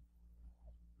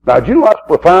 Now, do you know that's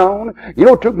profound? You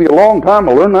know, it took me a long time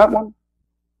to learn that one.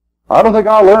 I don't think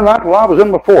I learned that till I was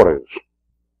in my 40s.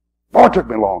 Oh, it took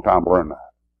me a long time to learn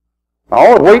that.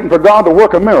 I was waiting for God to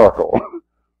work a miracle.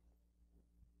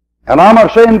 And I'm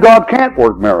not saying God can't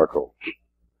work miracles.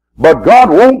 But God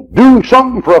won't do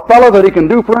something for a fellow that he can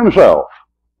do for himself.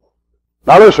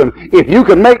 Now listen, if you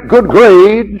can make good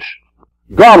grades,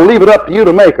 God will leave it up to you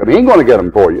to make them. He ain't going to get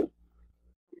them for you.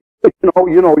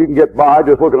 You know, you can get by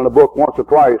just looking at a book once or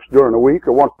twice during the week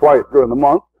or once or twice during the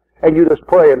month, and you just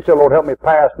pray and say, Lord, help me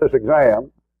pass this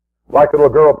exam. Like the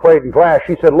little girl prayed in class,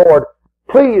 she said, Lord,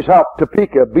 please help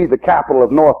Topeka be the capital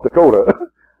of North Dakota.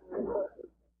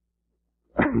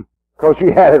 Because she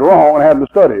had it wrong and hadn't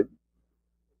studied.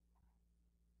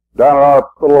 Down at our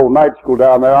little old night school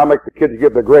down there, I make the kids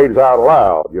give their grades out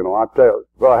loud. You know, I tell,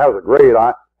 well, how's a grade?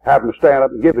 I have him stand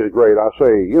up and give his grade. I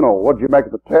say, you know, what did you make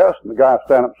of the test? And the guy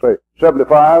stand up and say,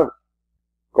 75.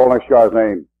 Call the next guy's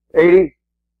name 80.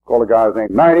 Call the guy's name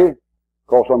 90.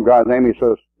 Call some guy's name, he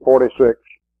says 46.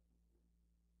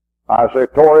 I say,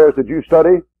 Torres, did you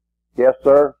study? Yes,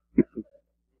 sir. Did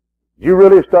you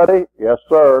really study? Yes,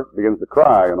 sir. Begins to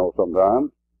cry, you know,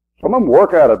 sometimes. Some of them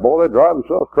work at it, boy. They drive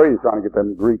themselves crazy trying to get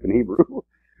them Greek and Hebrew.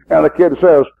 And the kid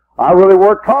says, I really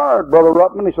worked hard, Brother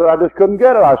Ruckman. He said, I just couldn't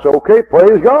get it. I said, okay,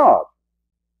 praise God.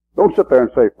 Don't sit there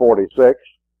and say 46.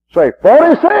 Say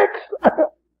 46.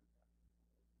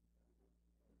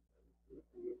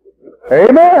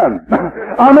 Amen.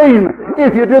 I mean,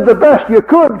 if you did the best you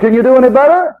could, can you do any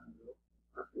better?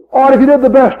 Or if you did the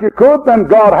best you could, then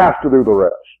God has to do the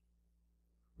rest.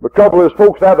 The trouble is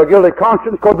folks have a guilty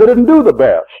conscience because they didn't do the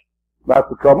best. That's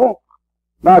the trouble.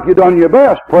 Now, if you've done your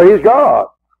best, praise God.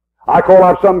 I call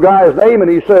out some guy's name and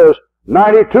he says,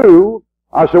 92.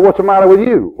 I said, what's the matter with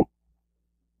you?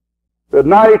 He said,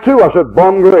 92. I said,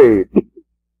 bum grade.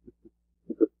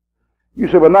 You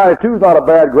said, well, 92 is not a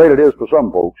bad grade. It is for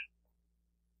some folks.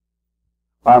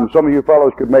 Some of you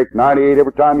fellows could make 98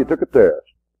 every time you took a test.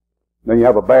 Then you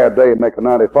have a bad day and make a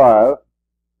 95.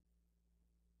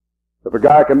 If a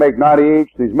guy can make 98,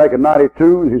 he's making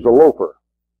 92, he's a loafer.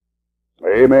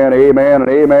 Amen, amen, and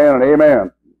amen, and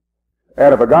amen.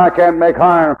 And if a guy can't make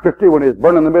higher than 50 when he's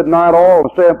burning the midnight oil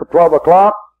and staying for 12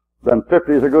 o'clock, then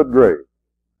 50 is a good grade.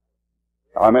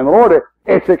 I mean, the Lord,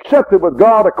 it's accepted with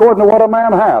God according to what a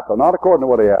man hath, and not according to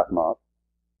what he hath not.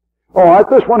 All right,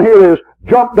 this one here is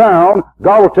jump down,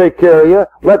 God will take care of you,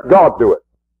 let God do it.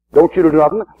 Don't you do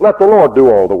nothing, let the Lord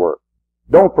do all the work.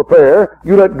 Don't prepare,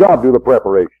 you let God do the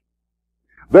preparation.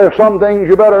 There's some things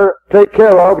you better take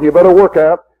care of and you better work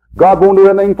at. God won't do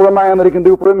anything for a man that he can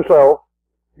do for himself.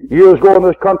 Years ago in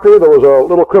this country, there was a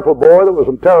little crippled boy that was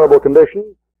in terrible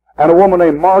condition, and a woman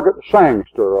named Margaret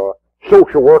Sangster, a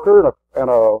social worker and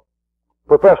a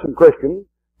professing Christian,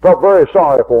 felt very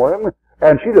sorry for him,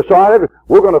 and she decided,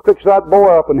 we're going to fix that boy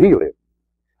up and heal him.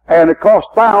 And it cost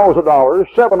thousands of dollars,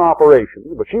 7 operations,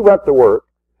 but she went to work,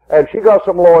 and she got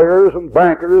some lawyers and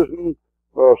bankers and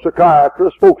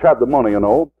psychiatrists, folks had the money, you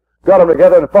know, got them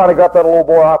together and finally got that little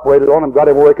boy operated on and got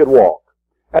him where he could walk.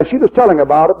 And she was telling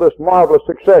about it, this marvelous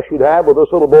success she'd had with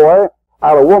this little boy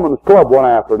at a woman's club one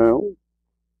afternoon.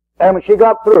 And when she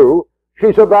got through,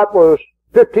 she said that was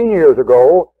 15 years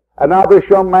ago, and now this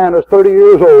young man is 30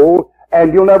 years old,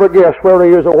 and you'll never guess where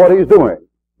he is or what he's doing.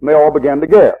 And they all began to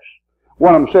guess.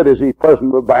 One of them said, is he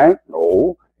president of the bank?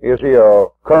 No. Is he a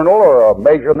colonel or a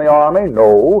major in the army?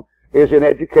 No. Is he an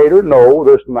educator? No,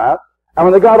 this and that. And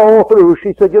when they got all through,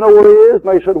 she said, you know where he is?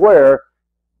 And they said, where?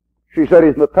 She said,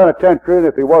 he's in the penitentiary, and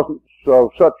if he wasn't of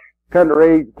such tender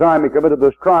age at the time he committed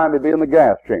this crime, he'd be in the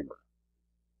gas chamber.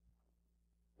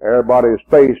 Everybody's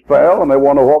face fell, and they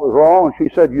wondered what was wrong. And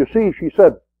she said, you see, she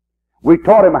said, we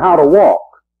taught him how to walk,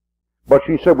 but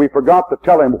she said we forgot to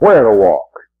tell him where to walk.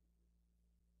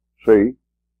 See?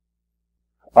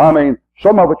 I mean,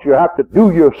 some of it you have to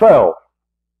do yourself.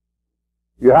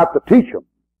 You have to teach them.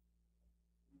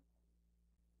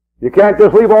 You can't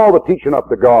just leave all the teaching up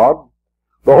to God.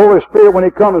 The Holy Spirit, when He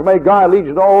comes, may guide, leads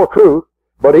you to all truth,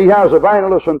 but He has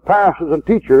evangelists and pastors and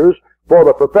teachers for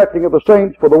the perfecting of the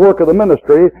saints, for the work of the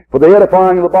ministry, for the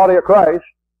edifying of the body of Christ.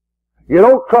 You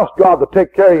don't trust God to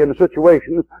take care of you in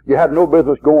situations you had no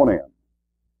business going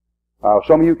in.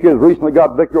 Some of you kids recently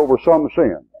got victory over some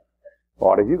sin.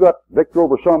 But if you got victory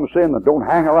over some sin, then don't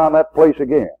hang around that place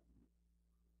again.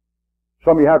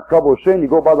 Some of you have trouble with sin, you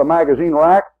go by the magazine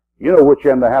rack, you know which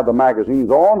end they have the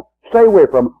magazines on. Stay away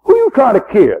from them. Who are you trying to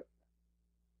kid?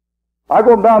 I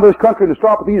go down this country to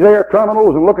stop at these air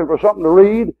terminals and looking for something to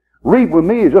read. Read with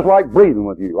me is just like breathing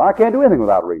with you. I can't do anything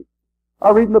without reading. I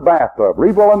read in the bathtub.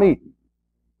 Read while I'm eating.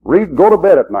 Read, go to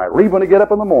bed at night. Read when I get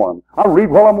up in the morning. I read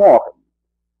while I'm walking.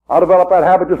 I develop that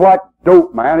habit just like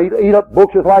dope, man. Eat up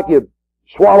books just like you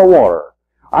swallow water.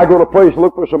 I go to a place to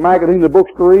look for some magazines and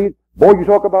books to read. Boy, you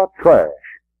talk about trash.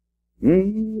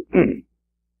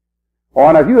 Oh,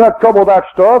 and if you have trouble with that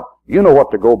stuff, you know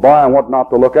what to go by and what not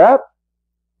to look at.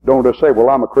 Don't just say, well,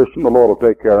 I'm a Christian, the Lord will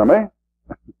take care of me.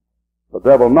 The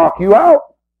devil will knock you out.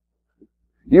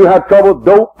 You had trouble with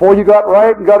dope before you got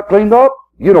right and got it cleaned up?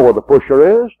 You know where the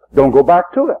pusher is. Don't go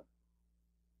back to him.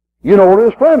 You know where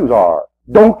his friends are.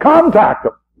 Don't contact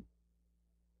them.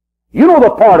 You know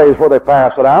the parties where they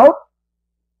pass it out.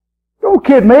 Don't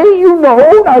kid me. You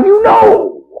know. Now you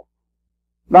know.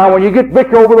 Now when you get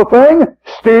victory over the thing,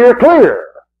 steer clear.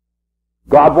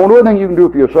 God won't do anything you can do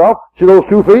for yourself. See those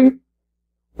 2 feet?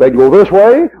 They can go this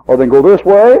way, or they can go this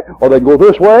way, or they can go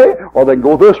this way, or they can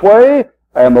go this way,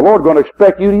 and the Lord's going to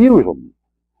expect you to use them.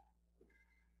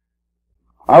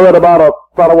 I read about a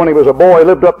fellow when he was a boy, he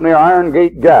lived up near Iron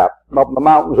Gate Gap, up in the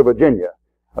mountains of Virginia.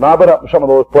 And I've been up in some of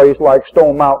those places like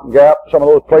Stone Mountain Gap, some of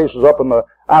those places up in the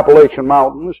Appalachian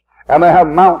Mountains, and they have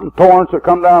mountain torrents that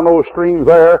come down those streams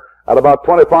there at about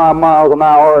 25 miles an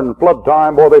hour, and in flood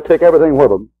time, boy, they take everything with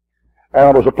them. And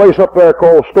there was a place up there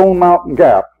called Stone Mountain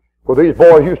Gap, where these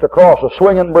boys used to cross a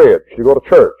swinging bridge to go to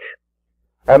church.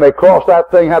 And they crossed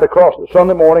that thing, had to cross it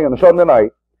Sunday morning and Sunday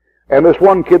night. And this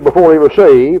one kid, before he was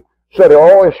saved, said it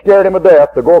always scared him to death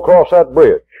to go across that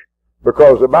bridge.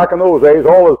 Because back in those days,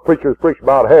 all those preachers preached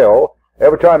about hell.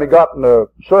 Every time he got in the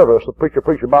service, the preacher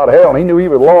preached about hell, and he knew he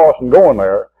was lost and going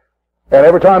there. And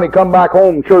every time he'd come back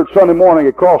home from church Sunday morning,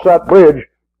 he'd cross that bridge.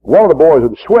 One of the boys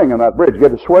would swing on that bridge.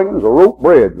 Get it swinging. It was a rope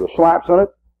bridge with slats in it.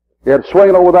 He had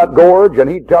swinging over that gorge, and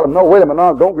he'd tell him, no, wait a minute,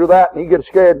 no, don't do that. And he'd get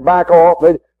scared and back off.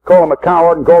 They'd call him a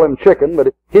coward and call him chicken, but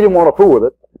he didn't want to fool with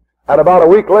it. And about a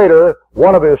week later,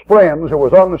 one of his friends who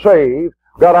was unsaved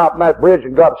got out on that bridge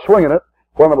and got swinging it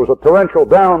when there was a torrential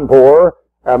downpour,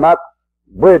 and that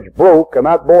bridge broke, and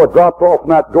that boy dropped off in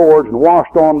that gorge and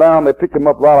washed on down. They picked him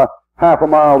up about a half a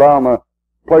mile down the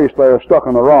place there, stuck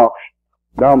in the rocks,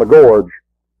 down the gorge.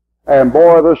 And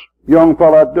boy, this young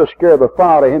fellow just scared the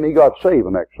fire out of him. He got saved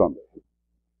the next Sunday.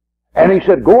 And he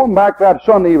said, going back that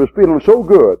Sunday, he was feeling so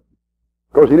good,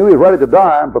 because he knew he was ready to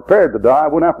die and prepared to die.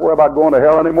 Wouldn't have to worry about going to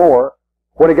hell anymore.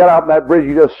 When he got out on that bridge,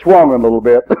 he just swung a little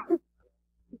bit.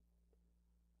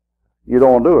 You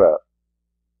don't do that.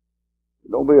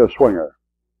 Don't be a swinger.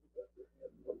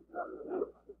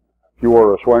 If you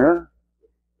were a swinger,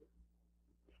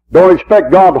 don't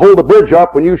expect God to hold the bridge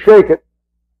up when you shake it.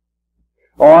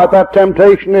 All right, that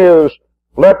temptation is,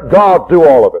 let God do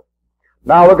all of it.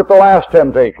 Now look at the last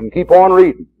temptation. Keep on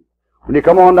reading. When you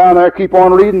come on down there, keep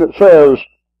on reading. It says,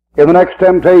 in the next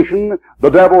temptation, the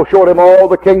devil showed him all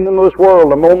the kingdom of this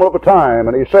world, a moment of a time,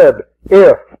 and he said,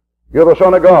 if you're the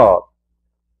Son of God.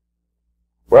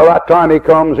 Well, that time he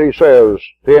comes, he says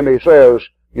to him, he says,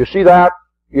 you see that?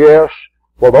 Yes.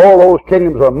 Well, all those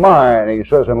kingdoms are mine, he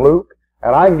says in Luke,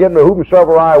 and I can give them to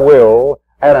whomsoever I will.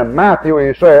 And in Matthew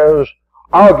he says,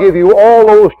 I'll give you all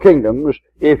those kingdoms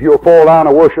if you'll fall down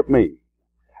and worship me.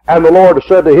 And the Lord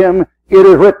said to him, it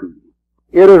is written,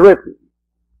 it is written,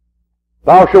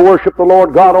 thou shalt worship the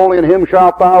Lord God, only in him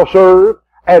shalt thou serve,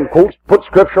 and put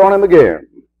scripture on him again.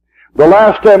 The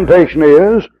last temptation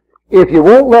is, if you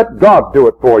won't let God do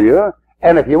it for you,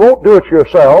 and if you won't do it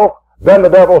yourself, then the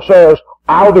devil says,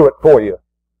 I'll do it for you.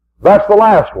 That's the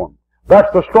last one.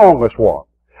 That's the strongest one.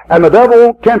 And the devil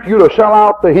won't tempt you to sell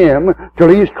out to him till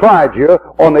he's tried you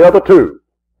on the other two.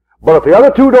 But if the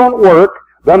other two don't work,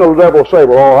 then the devil will say,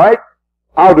 well, all right,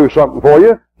 I'll do something for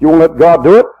you. You won't let God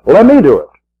do it? Let me do it.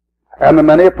 And then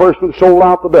many a person sold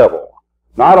out the devil.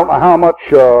 Now, I don't know how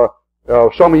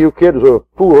much some of you kids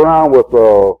fool around with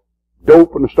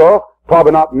dope and stuff.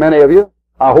 Probably not many of you.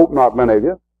 I hope not many of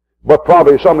you. But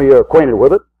probably some of you are acquainted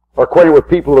with it, or acquainted with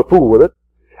people that fool with it.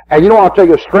 And you know, I'll tell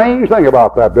you a strange thing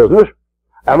about that business.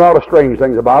 And a lot of strange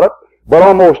things about it. But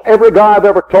almost every guy I've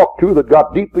ever talked to that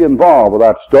got deeply involved with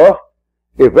that stuff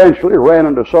eventually ran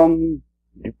into some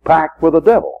pact with the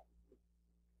devil.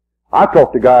 I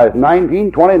talked to guys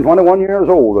 19, 20, and 21 years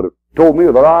old that have told me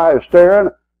with their eyes staring,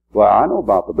 well, I know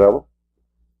about the devil.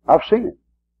 I've seen it.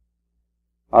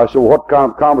 I said, well, what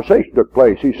kind of conversation took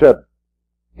place? He said,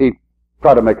 he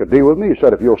tried to make a deal with me. He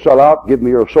said, if you'll sell out, give me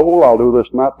your soul, I'll do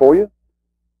this and that for you.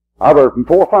 I've heard from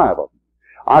 4 or 5 of them.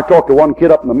 I talked to one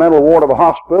kid up in the mental ward of a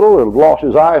hospital that had lost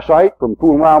his eyesight from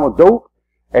fooling around with dope,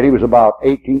 and he was about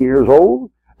 18 years old.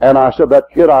 And I said, that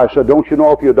kid, I said, don't you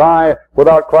know if you die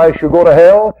without Christ, you'll go to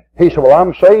hell? He said, well,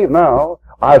 I'm saved now.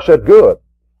 I said, good.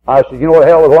 I said, you know what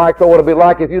hell is like, though? What it'd be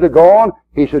like if you'd have gone?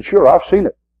 He said, sure, I've seen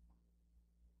it.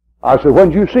 I said,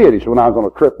 when did you see it? He said, when I was on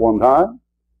a trip one time.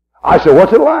 I said,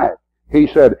 what's it like? He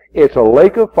said, it's a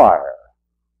lake of fire.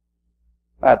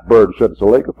 That bird said it's a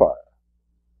lake of fire.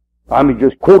 I mean,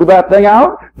 just quoted that thing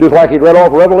out, just like he'd read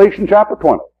off Revelation chapter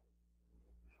 20.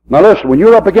 Now listen, when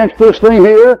you're up against this thing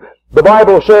here, the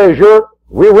Bible says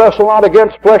we wrestle not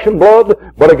against flesh and blood,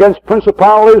 but against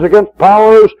principalities, against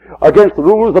powers, against the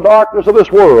rulers of the darkness of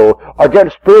this world,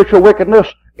 against spiritual wickedness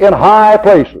in high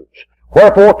places.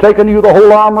 Wherefore, taking you the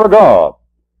whole armor of God,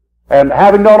 and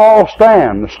having done all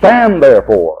stand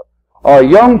therefore.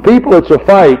 Young people, it's a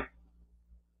fight.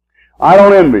 I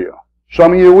don't envy you.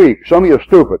 Some of you are weak. Some of you are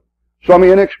stupid. Some of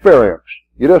you are inexperienced.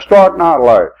 You're just starting out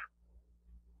life.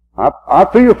 I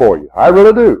feel for you. I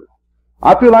really do.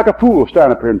 I feel like a fool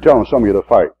standing up here and telling some of you to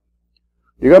fight.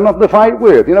 You got nothing to fight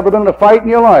with. You never been in a fight in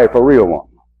your life, a real one.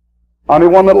 Only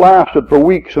one that lasted for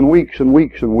weeks and weeks and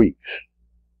weeks and weeks.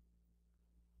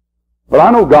 But I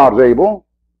know God's able.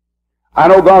 I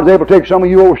know God's able to take some of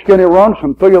you old skinny runts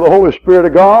and fill you with the Holy Spirit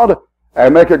of God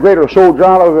and make a greater soldier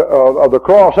out of the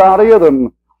cross out of you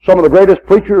than some of the greatest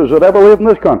preachers that ever lived in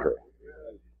this country.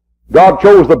 God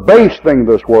chose the base things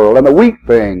of this world and the weak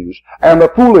things and the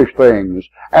foolish things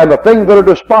and the things that are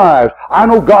despised. I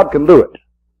know God can do it.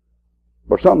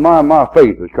 But something my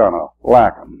faith is kind of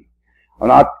lacking. And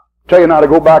I tell you now to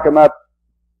go back in that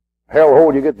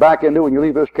hellhole you get back into when you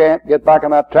leave this camp, get back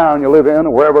in that town you live in,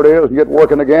 or wherever it is, and get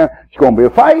working again. It's going to be a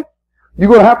fight. You're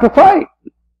going to have to fight.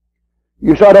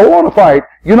 You say, I don't want to fight.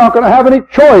 You're not going to have any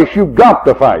choice. You've got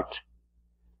to fight.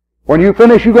 When you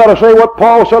finish, you've got to say what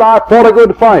Paul said, I fought a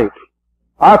good fight.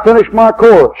 I finished my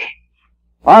course.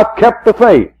 I've kept the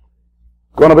faith.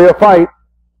 It's going to be a fight.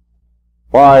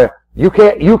 Why, you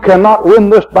cannot win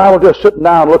this battle just sitting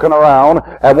down looking around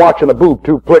and watching a boob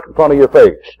tube flick in front of your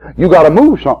face. You got to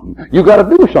move something. You got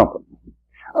to do something.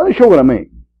 Let me show you what I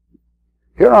mean.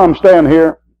 Here I'm standing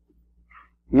here,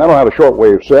 and I don't have a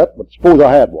shortwave set, but suppose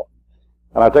I had one.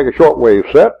 And I take a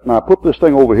shortwave set, and I put this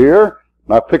thing over here,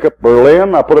 and I pick up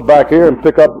Berlin, I put it back here, and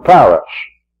pick up Paris.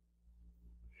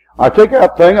 I take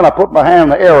that thing, and I put my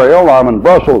hand in the aerial. I'm in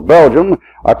Brussels, Belgium.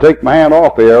 I take my hand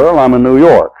off the aerial, I'm in New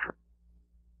York.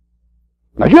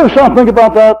 Now, you ever stop and think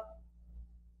about that?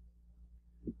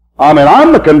 I mean,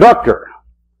 I'm the conductor.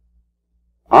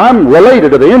 I'm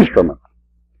related to the instrument.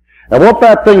 And what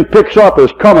that thing picks up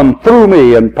is coming through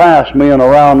me and past me and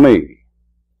around me.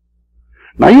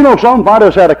 Now, you know something? If I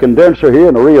just had a condenser here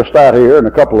and a rheostat here and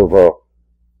a couple of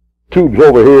tubes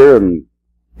over here and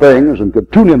things and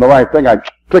could tune in the right thing, I'd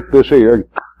click this here,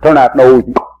 turn that nose,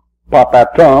 pop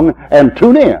that tongue, and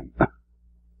tune in.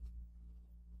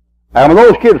 And when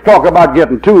those kids talk about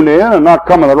getting tuned in and not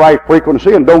coming the right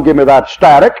frequency and don't give me that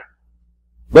static,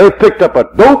 they've picked up a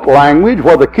dope language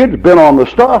where the kid's been on the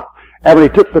stuff, and when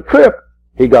he took the trip,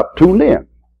 he got tuned in.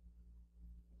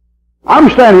 I'm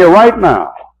standing here right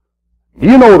now.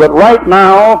 You know that right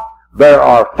now there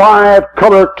are 5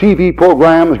 color TV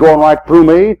programs going right through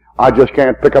me. I just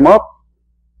can't pick them up.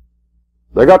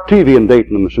 They got TV in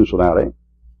Dayton and Cincinnati.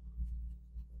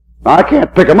 I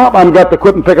can't pick them up. I've got the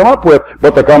equipment to pick them up with,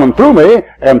 but they're coming through me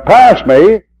and past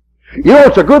me. You know,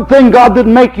 it's a good thing God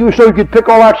didn't make you so you could pick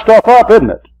all that stuff up, isn't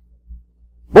it?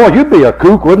 Boy, you'd be a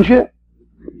kook, wouldn't you?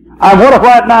 And what if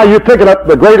right now you're picking up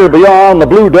the greater beyond, the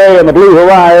blue day and the blue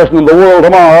horizon and the world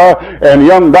tomorrow, and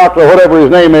young doctor, whatever his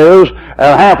name is,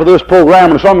 and half of this program,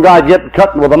 and some guy getting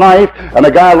cut with a knife, and a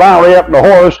guy rally up in a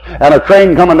horse, and a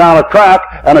train coming down a track,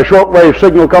 and a shortwave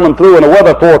signal coming through in a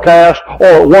weather forecast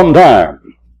all at one time.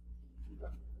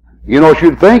 You know what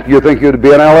you'd think? You'd think you'd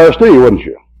be an LSD, wouldn't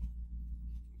you?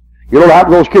 You know what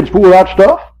happens to those kids fool that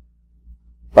stuff?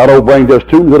 That old brain just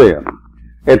tunes it in.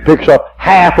 It picks up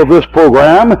half of this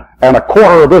program, and a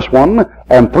quarter of this one,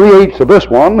 and 3/8 of this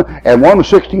one, and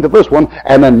 1/16 of this one,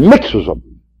 and then mixes them.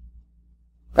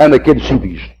 And the kids see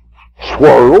these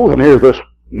swirls, and here's this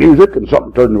music, and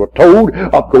something turns into a toad,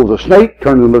 up goes a snake,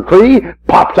 turns into a tree,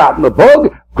 pops out in the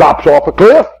bug, drops off a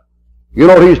cliff. You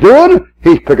know what he's doing?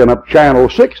 He's picking up channel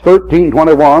 6, 13,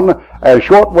 21, and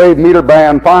shortwave meter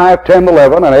band 5, 10,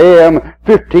 11, and AM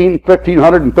 15,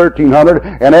 1500, and 1300,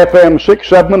 and FM 6,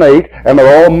 7, and 8, and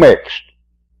they're all mixed.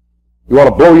 You want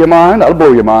to blow your mind? I'll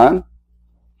blow your mind.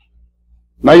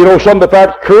 Now, you know something, if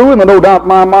that's true, and there's no doubt in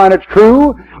my mind it's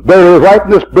true, there is right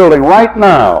in this building right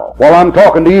now, while I'm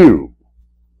talking to you,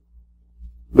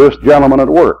 this gentleman at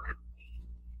work,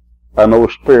 and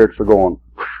those spirits are going,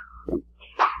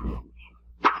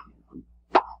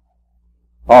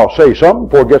 I'll say something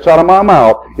before it gets out of my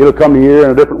mouth. It'll come to your ear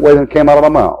in a different way than it came out of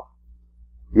my mouth.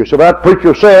 You say, that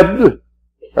preacher said,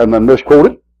 and then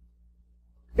misquoted.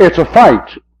 It's a fight.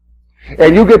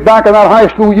 And you get back in that high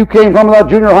school you came from, that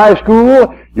junior high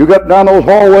school, you get down those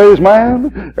hallways,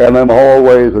 man, and them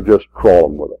hallways are just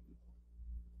crawling with it.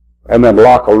 And then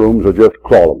locker rooms are just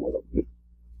crawling with it.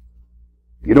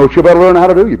 You know what you better learn how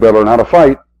to do? You better learn how to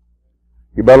fight.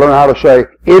 You better learn how to say,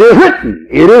 it is written,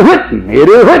 it is written, it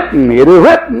is written, it is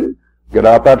written. Get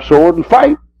out that sword and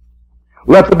fight.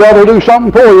 Let the devil do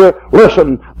something for you.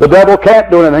 Listen, the devil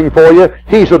can't do anything for you.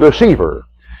 He's a deceiver.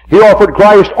 He offered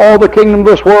Christ all the kingdom of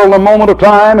this world in a moment of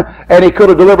time, and he could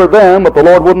have delivered them, but the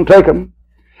Lord wouldn't take them.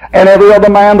 And every other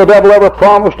man the devil ever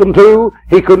promised them to,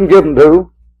 he couldn't give them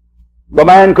to. The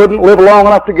man couldn't live long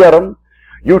enough to get them.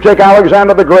 You take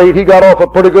Alexander the Great, he got off a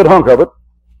pretty good hunk of it,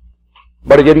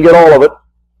 but he didn't get all of it.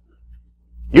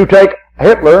 You take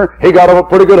Hitler, he got off a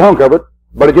pretty good hunk of it,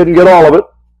 but he didn't get all of it.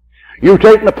 You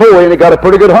take Napoleon, he got a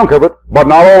pretty good hunk of it, but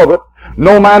not all of it.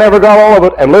 No man ever got all of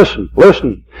it. And listen,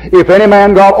 if any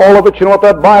man got all of it, you know what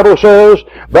that Bible says?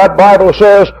 That Bible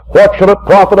says, what shall it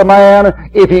profit a man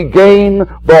if he gain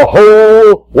the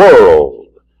whole world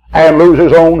and lose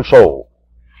his own soul?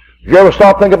 Did you ever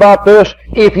stop and think about this?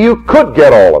 If you could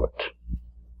get all of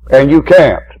it, and you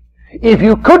can't, if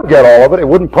you could get all of it, it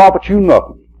wouldn't profit you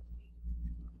nothing.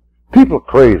 People are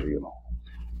crazy, you know.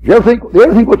 Do you ever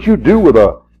think what you do with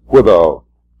a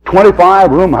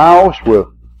 25-room house with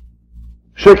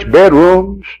 6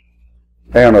 bedrooms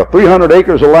and 300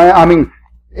 acres of land? I mean,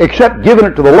 except giving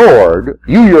it to the Lord,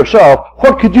 you yourself,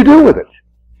 what could you do with it?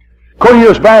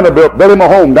 Cornelius Vanderbilt built him a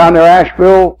home down near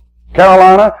Asheville,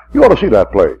 Carolina. You ought to see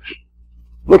that place.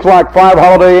 Looks like 5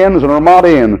 Holiday Inns and Ramada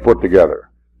Inns put together.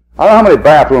 I don't know how many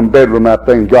bathroom, bedroom that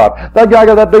thing's got. That guy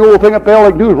got that big old thing up there. All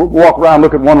he can do is walk around,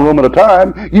 look at one room at a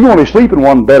time. You only sleep in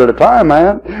one bed at a time,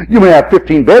 man. You may have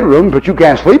 15 bedrooms, but you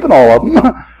can't sleep in all of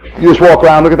them. You just walk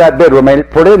around, look at that bedroom, ain't it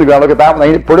pretty? And you got to look at that one,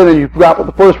 ain't it pretty? And you forgot what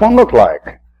the first one looked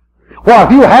like. Well,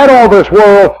 if you had all this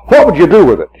world, what would you do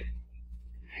with it?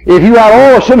 If you had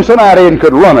all of Cincinnati and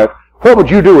could run it, what would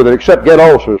you do with it except get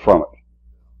ulcers from it?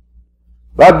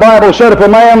 That Bible said if a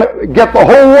man get the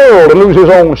whole world and lose his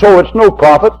own soul, it's no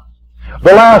profit.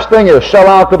 The last thing is sell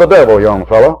out to the devil, young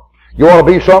fellow. You want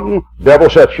to be something? Devil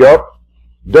sets you up.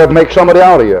 Devil makes somebody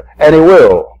out of you, and he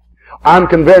will. I'm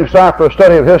convinced after a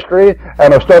study of history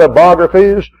and a study of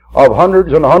biographies of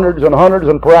hundreds and hundreds and hundreds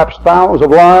and perhaps thousands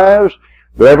of lives,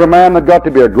 that every man that got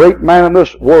to be a great man in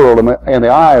this world, in the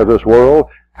eye of this world,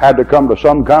 had to come to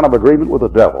some kind of agreement with the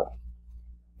devil.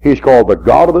 He's called the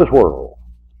God of this world.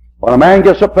 When a man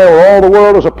gets up there where all the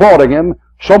world is applauding him,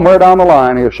 somewhere down the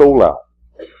line he is sold out.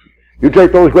 You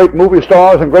take those great movie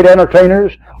stars and great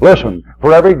entertainers, listen,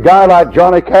 for every guy like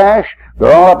Johnny Cash,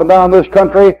 there are up and down this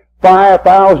country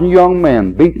 5,000 young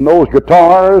men beating those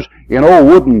guitars in old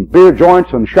wooden beer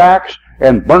joints and shacks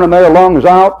and burning their lungs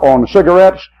out on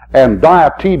cigarettes and die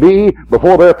of TB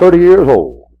before they're 30 years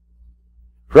old.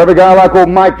 For every guy like old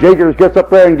Mike Jagers gets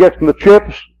up there and gets in the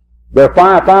chips, there are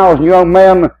 5,000 young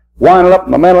men winding up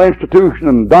in the mental institution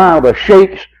and dying of the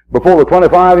shakes before they're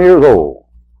 25 years old.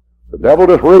 The devil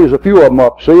just raised a few of them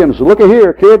up, see, and said, look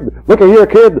here, kid,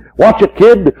 watch it,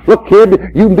 kid, look,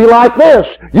 kid, you can be like this,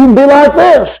 you can be like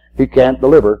this. He can't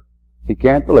deliver. He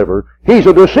can't deliver. He's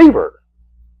a deceiver.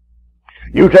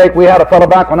 We had a fellow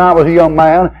back when I was a young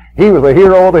man, he was the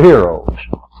hero of the heroes.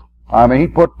 I mean, he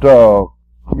put,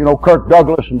 Kirk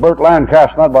Douglas and Burt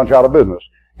Lancaster and that bunch out of business.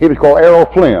 He was called Errol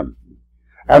Flynn.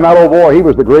 And that old boy, he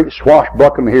was the great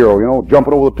swashbuckling hero,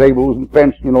 jumping over the tables and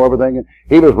fence, everything. And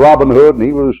he was Robin Hood, and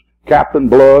he was Captain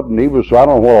Blood, and he was, I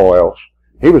don't know what all else.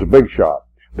 He was a big shot.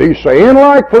 They used to say, in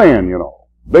like Flynn,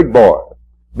 big boy,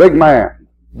 big man,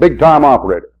 big time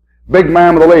operator, big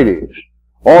man with the ladies.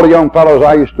 All the young fellows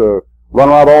I used to run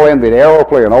around all envied, Errol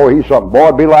Flynn, oh, he's something,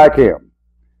 boy, be like him.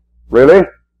 Really?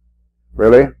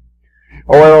 Really?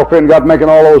 Oh, Errol Flynn got making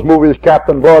all those movies,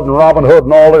 Captain Blood and Robin Hood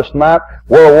and all this and that.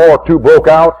 World War II broke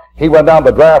out. He went down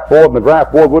to the draft board, and the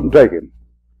draft board wouldn't take him.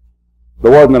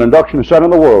 There wasn't an induction center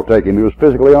in the world to take him. He was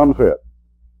physically unfit.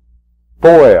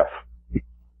 4F.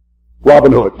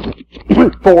 Robin Hood.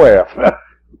 4F.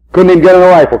 Couldn't even get in a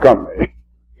rifle company.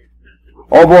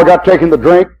 Old boy got taken to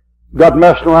drink, got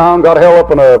messed around, got held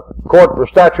up in a court for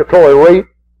statutory rape,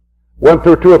 went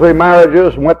through 2 or 3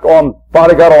 marriages,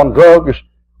 finally got on drugs.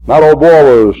 That old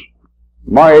boy was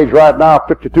my age right now,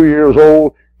 52 years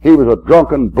old. He was a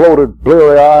drunken, bloated,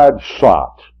 bleary-eyed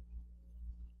sot.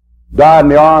 Died in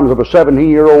the arms of a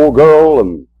 17-year-old girl,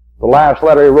 and the last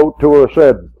letter he wrote to her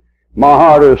said, my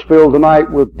heart is filled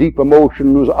tonight with deep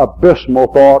emotions,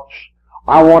 abysmal thoughts.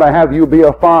 I want to have you be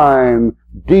a fine,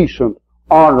 decent,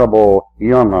 honorable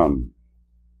young un.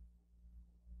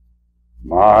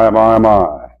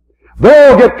 My.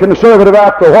 They'll get conservative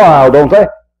after a while, don't they?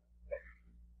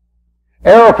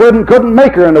 Errol Flynn couldn't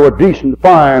make her into a decent,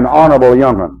 fine, honorable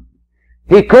young un.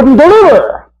 He couldn't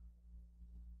deliver.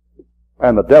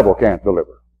 And the devil can't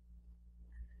deliver.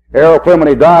 Errol Flynn, when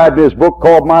he died, in his book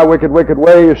called My Wicked, Wicked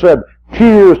Way, he said,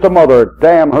 cheers to mother,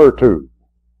 damn her too.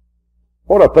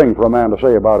 What a thing for a man to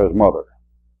say about his mother.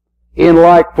 In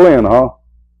like Flynn, huh?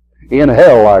 In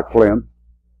hell like Flynn.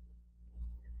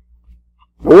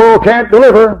 The world can't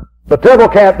deliver. The devil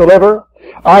can't deliver.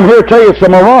 I'm here to tell you it's a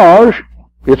mirage.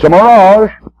 It's a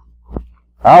mirage.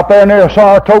 Out there near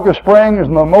Saratoga Springs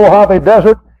in the Mojave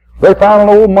Desert, they found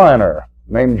an old miner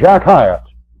named Jack Hyatt.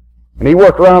 And he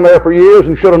worked around there for years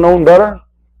and should have known better.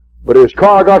 But his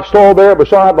car got stalled there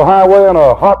beside the highway on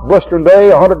a hot, blistering day,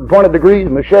 120 degrees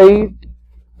in the shade.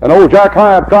 And old Jack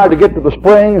Hyatt tried to get to the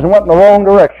springs and went in the wrong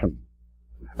direction.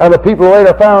 And the people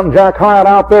later found Jack Hyatt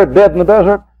out there dead in the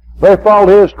desert. They followed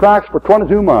his tracks for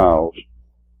 22 miles.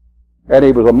 And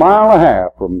he was a mile and a half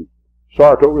from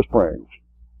Saratoga Springs.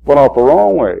 Went off the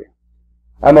wrong way.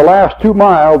 And the last 2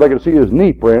 miles, they could see his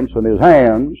knee prints and his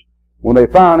hands. When they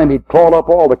found him, he'd clawed up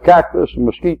all the cactus and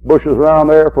mesquite bushes around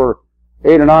there for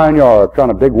 8 or 9 yards,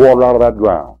 trying to dig water out of that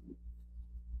ground.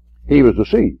 He was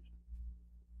deceived.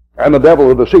 And the devil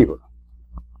is a deceiver.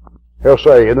 He'll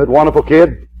say, isn't it wonderful,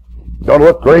 kid? Don't it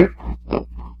look great?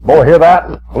 Boy, hear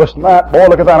that? Listen to that. Boy,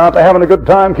 look at that. Aren't they having a good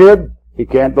time, kid? He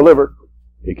can't deliver.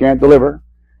 He can't deliver.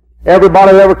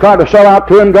 Everybody that ever tried to sell out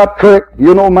to him got tricked.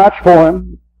 You no match for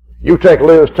him. You take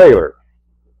Liz Taylor.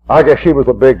 I guess she was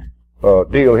a big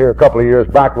deal here a couple of years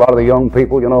back. A lot of the young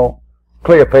people, you know,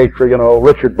 Cleopatra, you know,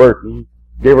 Richard Burton,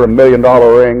 gave her $1 million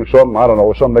ring, something, I don't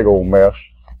know, some big old mess.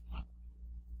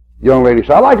 Young lady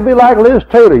said, I'd like to be like Liz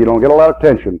Taylor. You don't get a lot of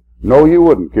attention. No, you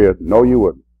wouldn't, kid. No, you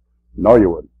wouldn't. No, you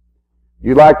wouldn't.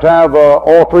 You'd like to have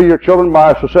all 3 of your children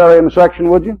by cesarean section,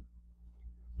 would you?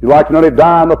 You'd like to nearly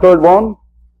die on the 3rd one?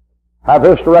 Have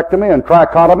hysterectomy and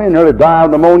trichotomy and nearly die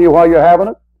of pneumonia while you're having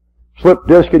it? Slip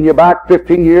disc in your back,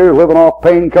 15 years living off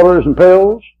painkillers and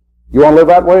pills? You want to live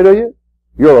that way, do you?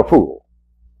 You're a fool.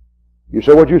 You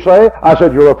say what you say? I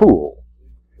said you're a fool.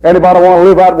 Anybody want to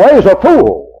live that way is a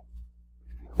fool.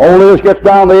 Old Liz gets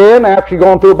down the end, after she's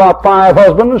gone through about 5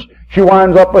 husbands, she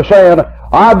winds up by saying,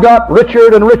 I've got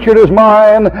Richard and Richard is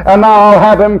mine, and now I'll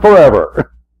have him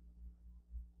forever.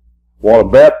 Want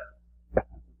to bet?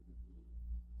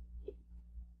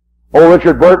 Old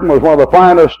Richard Burton was one of the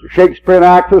finest Shakespearean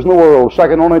actors in the world,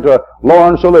 second only to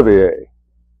Laurence Olivier.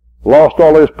 Lost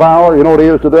all his power. You know what he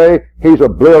is today? He's a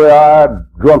bleary-eyed,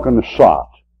 drunken sot.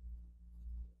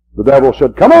 The devil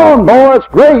said, come on, boy, it's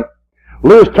great.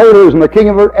 Liz Taylor's in the King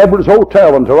Edward's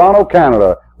Hotel in Toronto,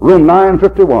 Canada, room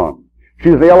 951.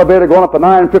 She's in the elevator going up to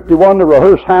 951 to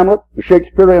rehearse Hamlet, the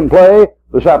Shakespearean play.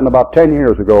 This happened about 10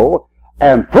 years ago.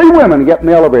 And 3 women get in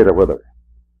the elevator with her.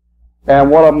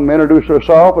 And one of them introduced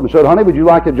herself and said, honey, would you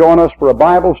like to join us for a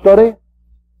Bible study?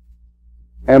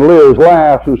 And Liz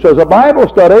laughs and says, a Bible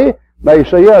study? They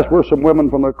say, yes, we're some women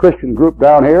from the Christian group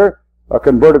down here,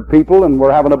 converted people, and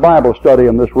we're having a Bible study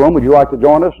in this room. Would you like to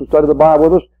join us and study the Bible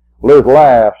with us? Liz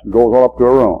laughs and goes on up to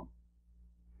her room.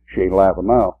 She ain't laughing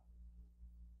now.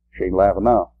 She ain't laughing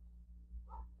now.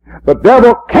 The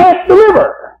devil can't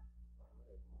deliver.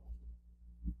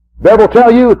 Devil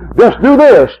tell you, just do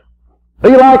this.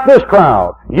 Be like this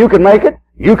crowd. You can make it.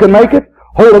 You can make it.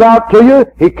 Hold it out to you.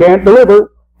 He can't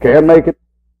deliver. Can't make it.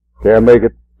 Can't make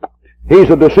it. He's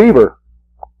a deceiver.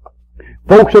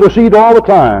 Folks are deceived all the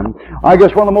time. I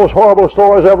guess one of the most horrible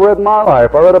stories I've ever read in my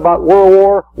life. I read about World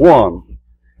War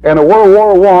I. And in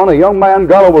World War I, a young man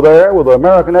got over there with the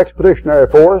American Expeditionary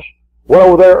Force, went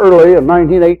over there early in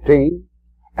 1918,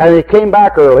 and he came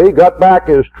back early, got back,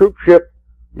 his troop ship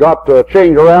got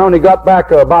changed around. He got back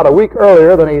about a week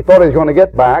earlier than he thought he was going to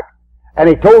get back, and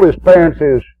he told his parents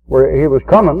where he was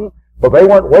coming, but they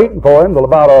weren't waiting for him till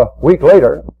about a week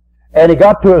later. And he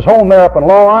got to his home there up in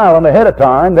Long Island ahead of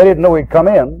time. They didn't know he'd come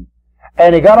in.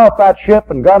 And he got off that ship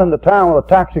and got into town with a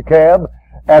taxi cab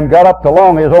and got up to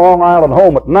his Long Island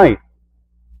home at night.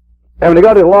 And when he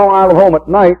got to his Long Island home at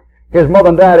night, his mother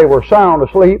and daddy were sound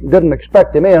asleep and didn't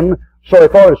expect him in, so he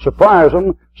thought he'd surprise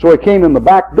them, so he came in the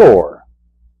back door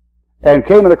and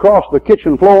came in across the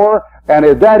kitchen floor, and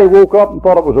his daddy woke up and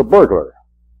thought it was a burglar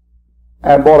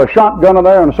and brought a shotgun in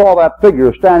there and saw that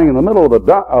figure standing in the middle of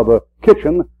the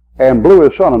kitchen and blew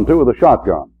his son in two with a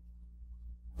shotgun.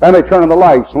 Then they turned on the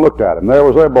lights and looked at him. There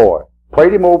was their boy.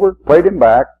 Prayed him over, prayed him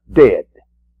back, dead.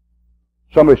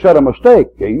 Somebody said a mistake.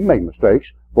 Yeah, you make mistakes.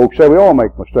 Folks say we all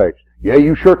make mistakes. Yeah,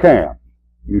 you sure can.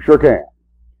 You sure can.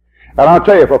 And I'll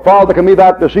tell you, if a father can be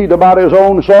that deceived about his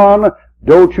own son,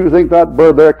 don't you think that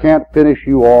bird there can't finish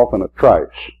you off in a trice?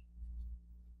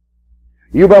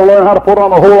 You better learn how to put on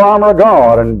the whole armor of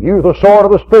God and use the sword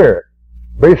of the Spirit.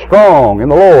 Be strong in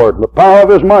the Lord, the power of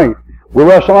His might. We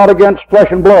wrestle not against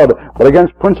flesh and blood, but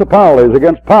against principalities,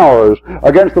 against powers,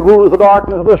 against the rulers of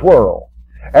darkness of this world.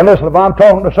 And listen, if I'm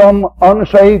talking to some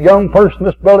unsaved young person in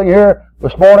this building here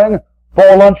this morning,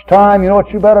 for lunchtime, you know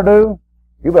what you better do?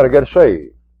 You better get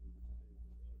saved.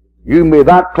 You can be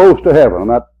that close to heaven,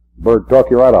 and that bird took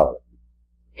you right out of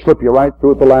it. Slip you right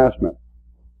through at the last minute.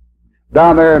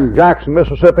 Down there in Jackson,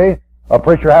 Mississippi, A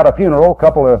preacher had a funeral a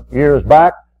couple of years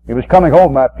back. He was coming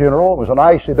home that funeral. It was an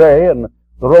icy day, and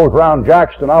the roads around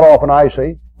Jackson not often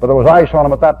icy, but there was ice on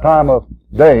them at that time of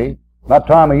day, that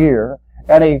time of year.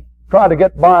 And he tried to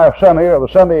get by a semi, or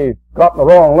the semi got in the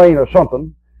wrong lane or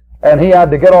something, and he had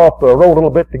to get off the road a little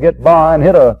bit to get by, and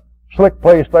hit a slick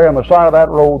place there on the side of that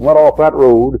road, went off that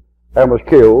road, and was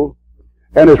killed.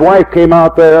 And his wife came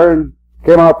out there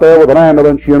with an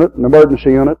ambulance unit, an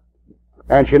emergency unit,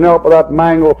 and she knelt by that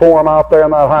mangled form out there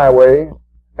on that highway,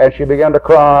 and she began to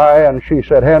cry, and she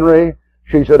said, Henry,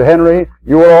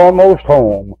 you are almost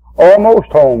home,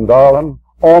 darling,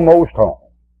 almost home.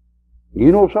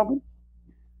 You know something?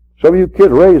 Some of you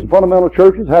kids raised in fundamental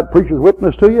churches, had preachers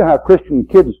witness to you, have Christian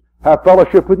kids have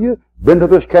fellowship with you, been to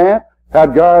this camp,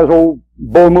 had guys, old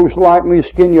bull moose like me,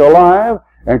 skin you alive,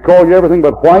 and call you everything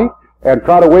but white, and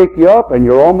try to wake you up, and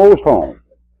you're almost home.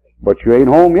 But you ain't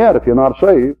home yet if you're not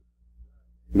saved.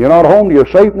 You're not home till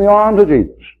you're safe in the arms of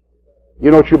Jesus.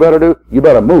 You know what you better do? You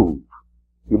better move.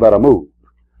 You better move.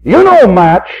 You know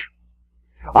Match.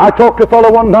 I talked to a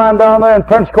fellow one time down there in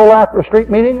Pensacola after a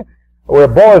street meeting, where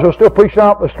boys were still preaching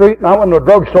out in the street, and I went to a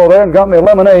drugstore there and got me a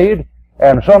lemonade,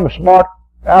 and some smart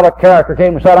aleck character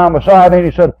came and sat down beside me, and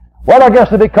he said, well, I guess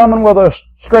they'll be coming with a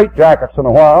straitjackets in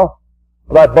a while,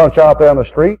 for that bunch out there in the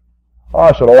street.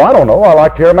 I said, oh, I don't know. I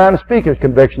like to hear a man speak his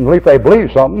convictions, at least they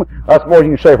believe something. That's more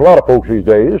than you can say for a lot of folks these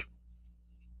days.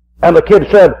 And the kid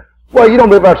said, well, you don't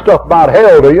believe that stuff about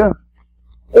hell, do you?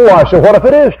 Oh, I said, what if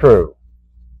it is true?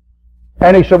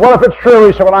 And he said, well, if it's true,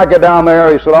 he said, when I get down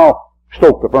there, he said, I'll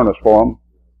stoke the furnace for him.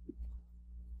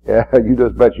 Yeah, you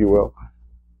just bet you will.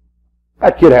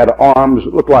 That kid had arms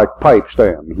that looked like pipe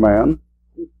stems, man.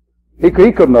 He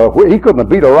couldn't have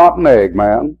beat a rotten egg,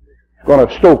 man. Going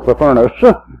to stoke the furnace.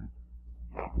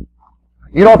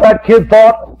 You know what that kid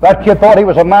thought? That kid thought he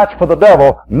was a match for the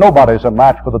devil. Nobody's a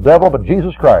match for the devil but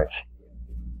Jesus Christ.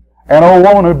 An old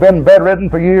woman who'd been bedridden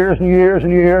for years and years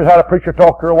and years had a preacher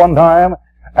talk to her one time,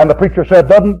 and the preacher said,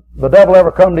 doesn't the devil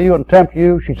ever come to you and tempt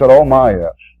you? She said, oh my,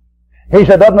 yes. He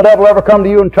said, doesn't the devil ever come to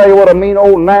you and tell you what a mean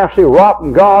old nasty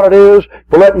rotten God it is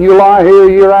for letting you lie here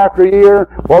year after year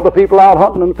while the people out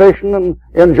hunting and fishing and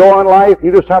enjoying life?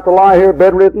 You just have to lie here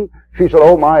bedridden? She said,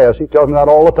 oh my, yes. He tells me that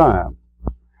all the time.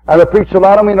 And the preacher said,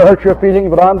 I don't mean to hurt your feelings,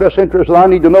 but I'm just interested. I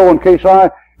need to know in case I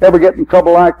ever get in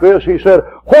trouble like this. He said,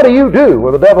 what do you do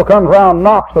when the devil comes around and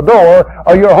knocks the door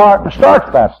of your heart and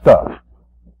starts that stuff?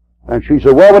 And she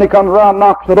said, well, when he comes around and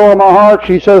knocks the door of my heart,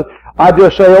 she said, I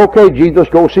just say, okay, Jesus,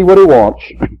 go see what he wants.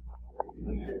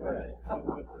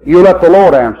 You let the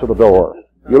Lord answer the door.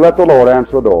 You let the Lord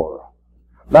answer the door.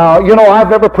 Now, you know, I've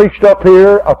never preached up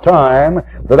here a time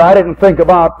that I didn't think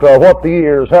about what the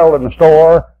years held in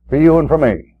store for you and for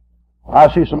me.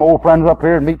 I see some old friends up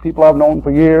here and meet people I've known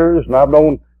for years, and I've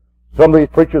known some of these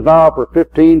preachers now for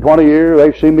 15, 20 years.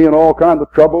 They've seen me in all kinds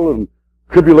of trouble and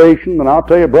tribulation, and I'll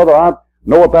tell you, brother, I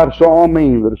know what that song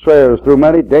means, that it says, through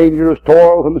many dangerous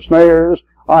toils and snares,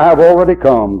 I have already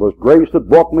come. 'Twas grace that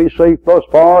brought me safe thus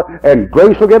far, and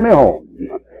grace will get me home.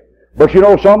 But you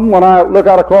know something? When I look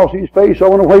out across his face, I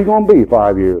wonder where he's going to be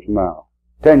 5 years from now,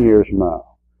 10 years from now.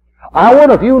 I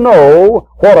wonder if you know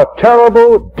what a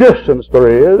terrible distance there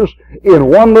is in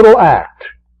one little act,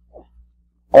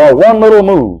 or one little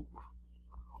move,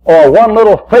 or one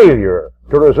little failure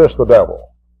to resist the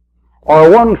devil, or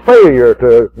one failure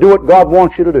to do what God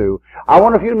wants you to do. I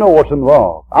wonder if you know what's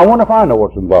involved. I wonder if I know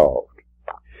what's involved.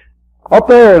 Up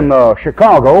there in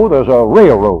Chicago, there's a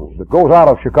railroad that goes out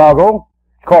of Chicago.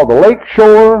 It's called the Lake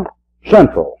Shore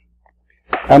Central.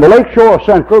 And the Lake Shore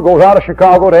Central goes out of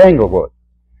Chicago to Englewood.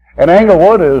 And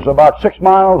Englewood is about 6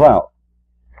 miles out.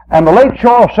 And the Lake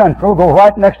Shore Central goes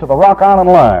right next to the Rock Island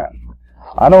line.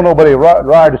 I know nobody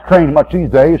rides trains much these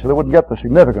days, so they wouldn't get the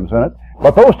significance in it.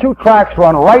 But those two tracks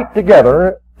run right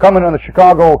together, coming in the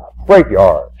Chicago freight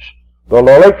yards. The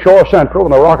Lake Shore Central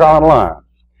and the Rock Island line.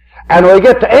 And when we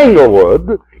get to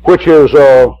Englewood, which is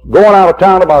going out of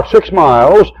town about 6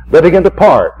 miles, they begin to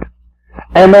part.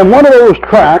 And then one of those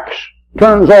tracks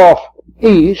turns off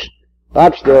east.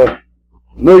 That's the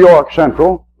New York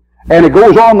Central. And it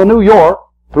goes on to New York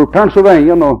through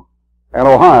Pennsylvania and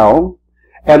Ohio.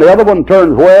 And the other one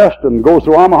turns west and goes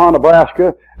through Omaha,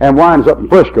 Nebraska, and winds up in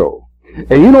Frisco.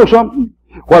 And you know something?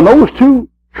 When those two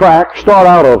tracks start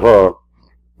out of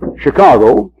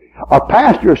Chicago, a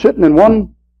passenger sitting in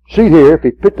one seat here, if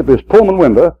he picked up his Pullman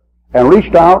window and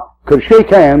reached out, could shake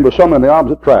hands with someone in the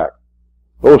opposite track.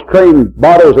 Those train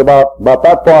bodies about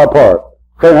that far apart.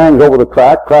 Train hangs over the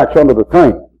track, tracks under the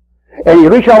train. And you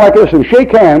reach out like this and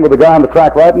shake hands with the guy on the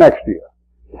track right next to you.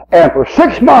 And for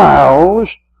 6 miles,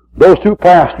 those two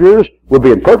passengers would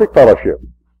be in perfect fellowship.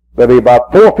 They'd be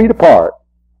about 4 feet apart.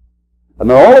 And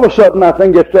then all of a sudden that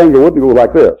thing gets to Englewood and goes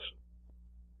like this.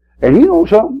 And you know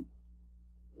something?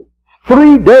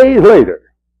 3 days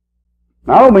later,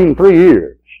 now I don't mean 3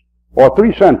 years or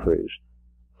 3 centuries,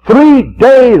 3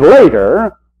 days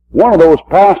later, one of those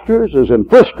pastors is in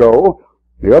Frisco,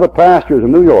 the other pastor is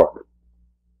in New York.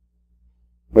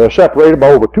 They're separated by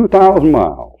over 2,000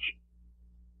 miles.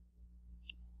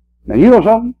 Now you know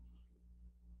something?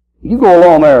 You go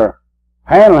along there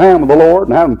hand in hand with the Lord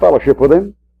and having fellowship with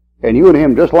Him, and you and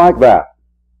Him just like that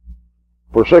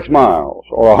for 6 miles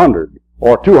or 100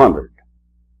 or 200.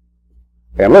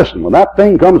 And listen, when that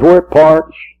thing comes where it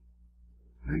parts,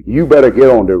 you better get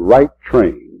on the right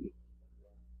train.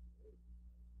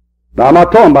 Now I'm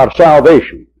not talking about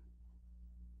salvation.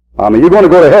 I mean, you're going to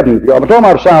go to heaven. I'm talking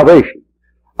about salvation.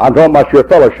 I'm talking about your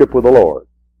fellowship with the Lord.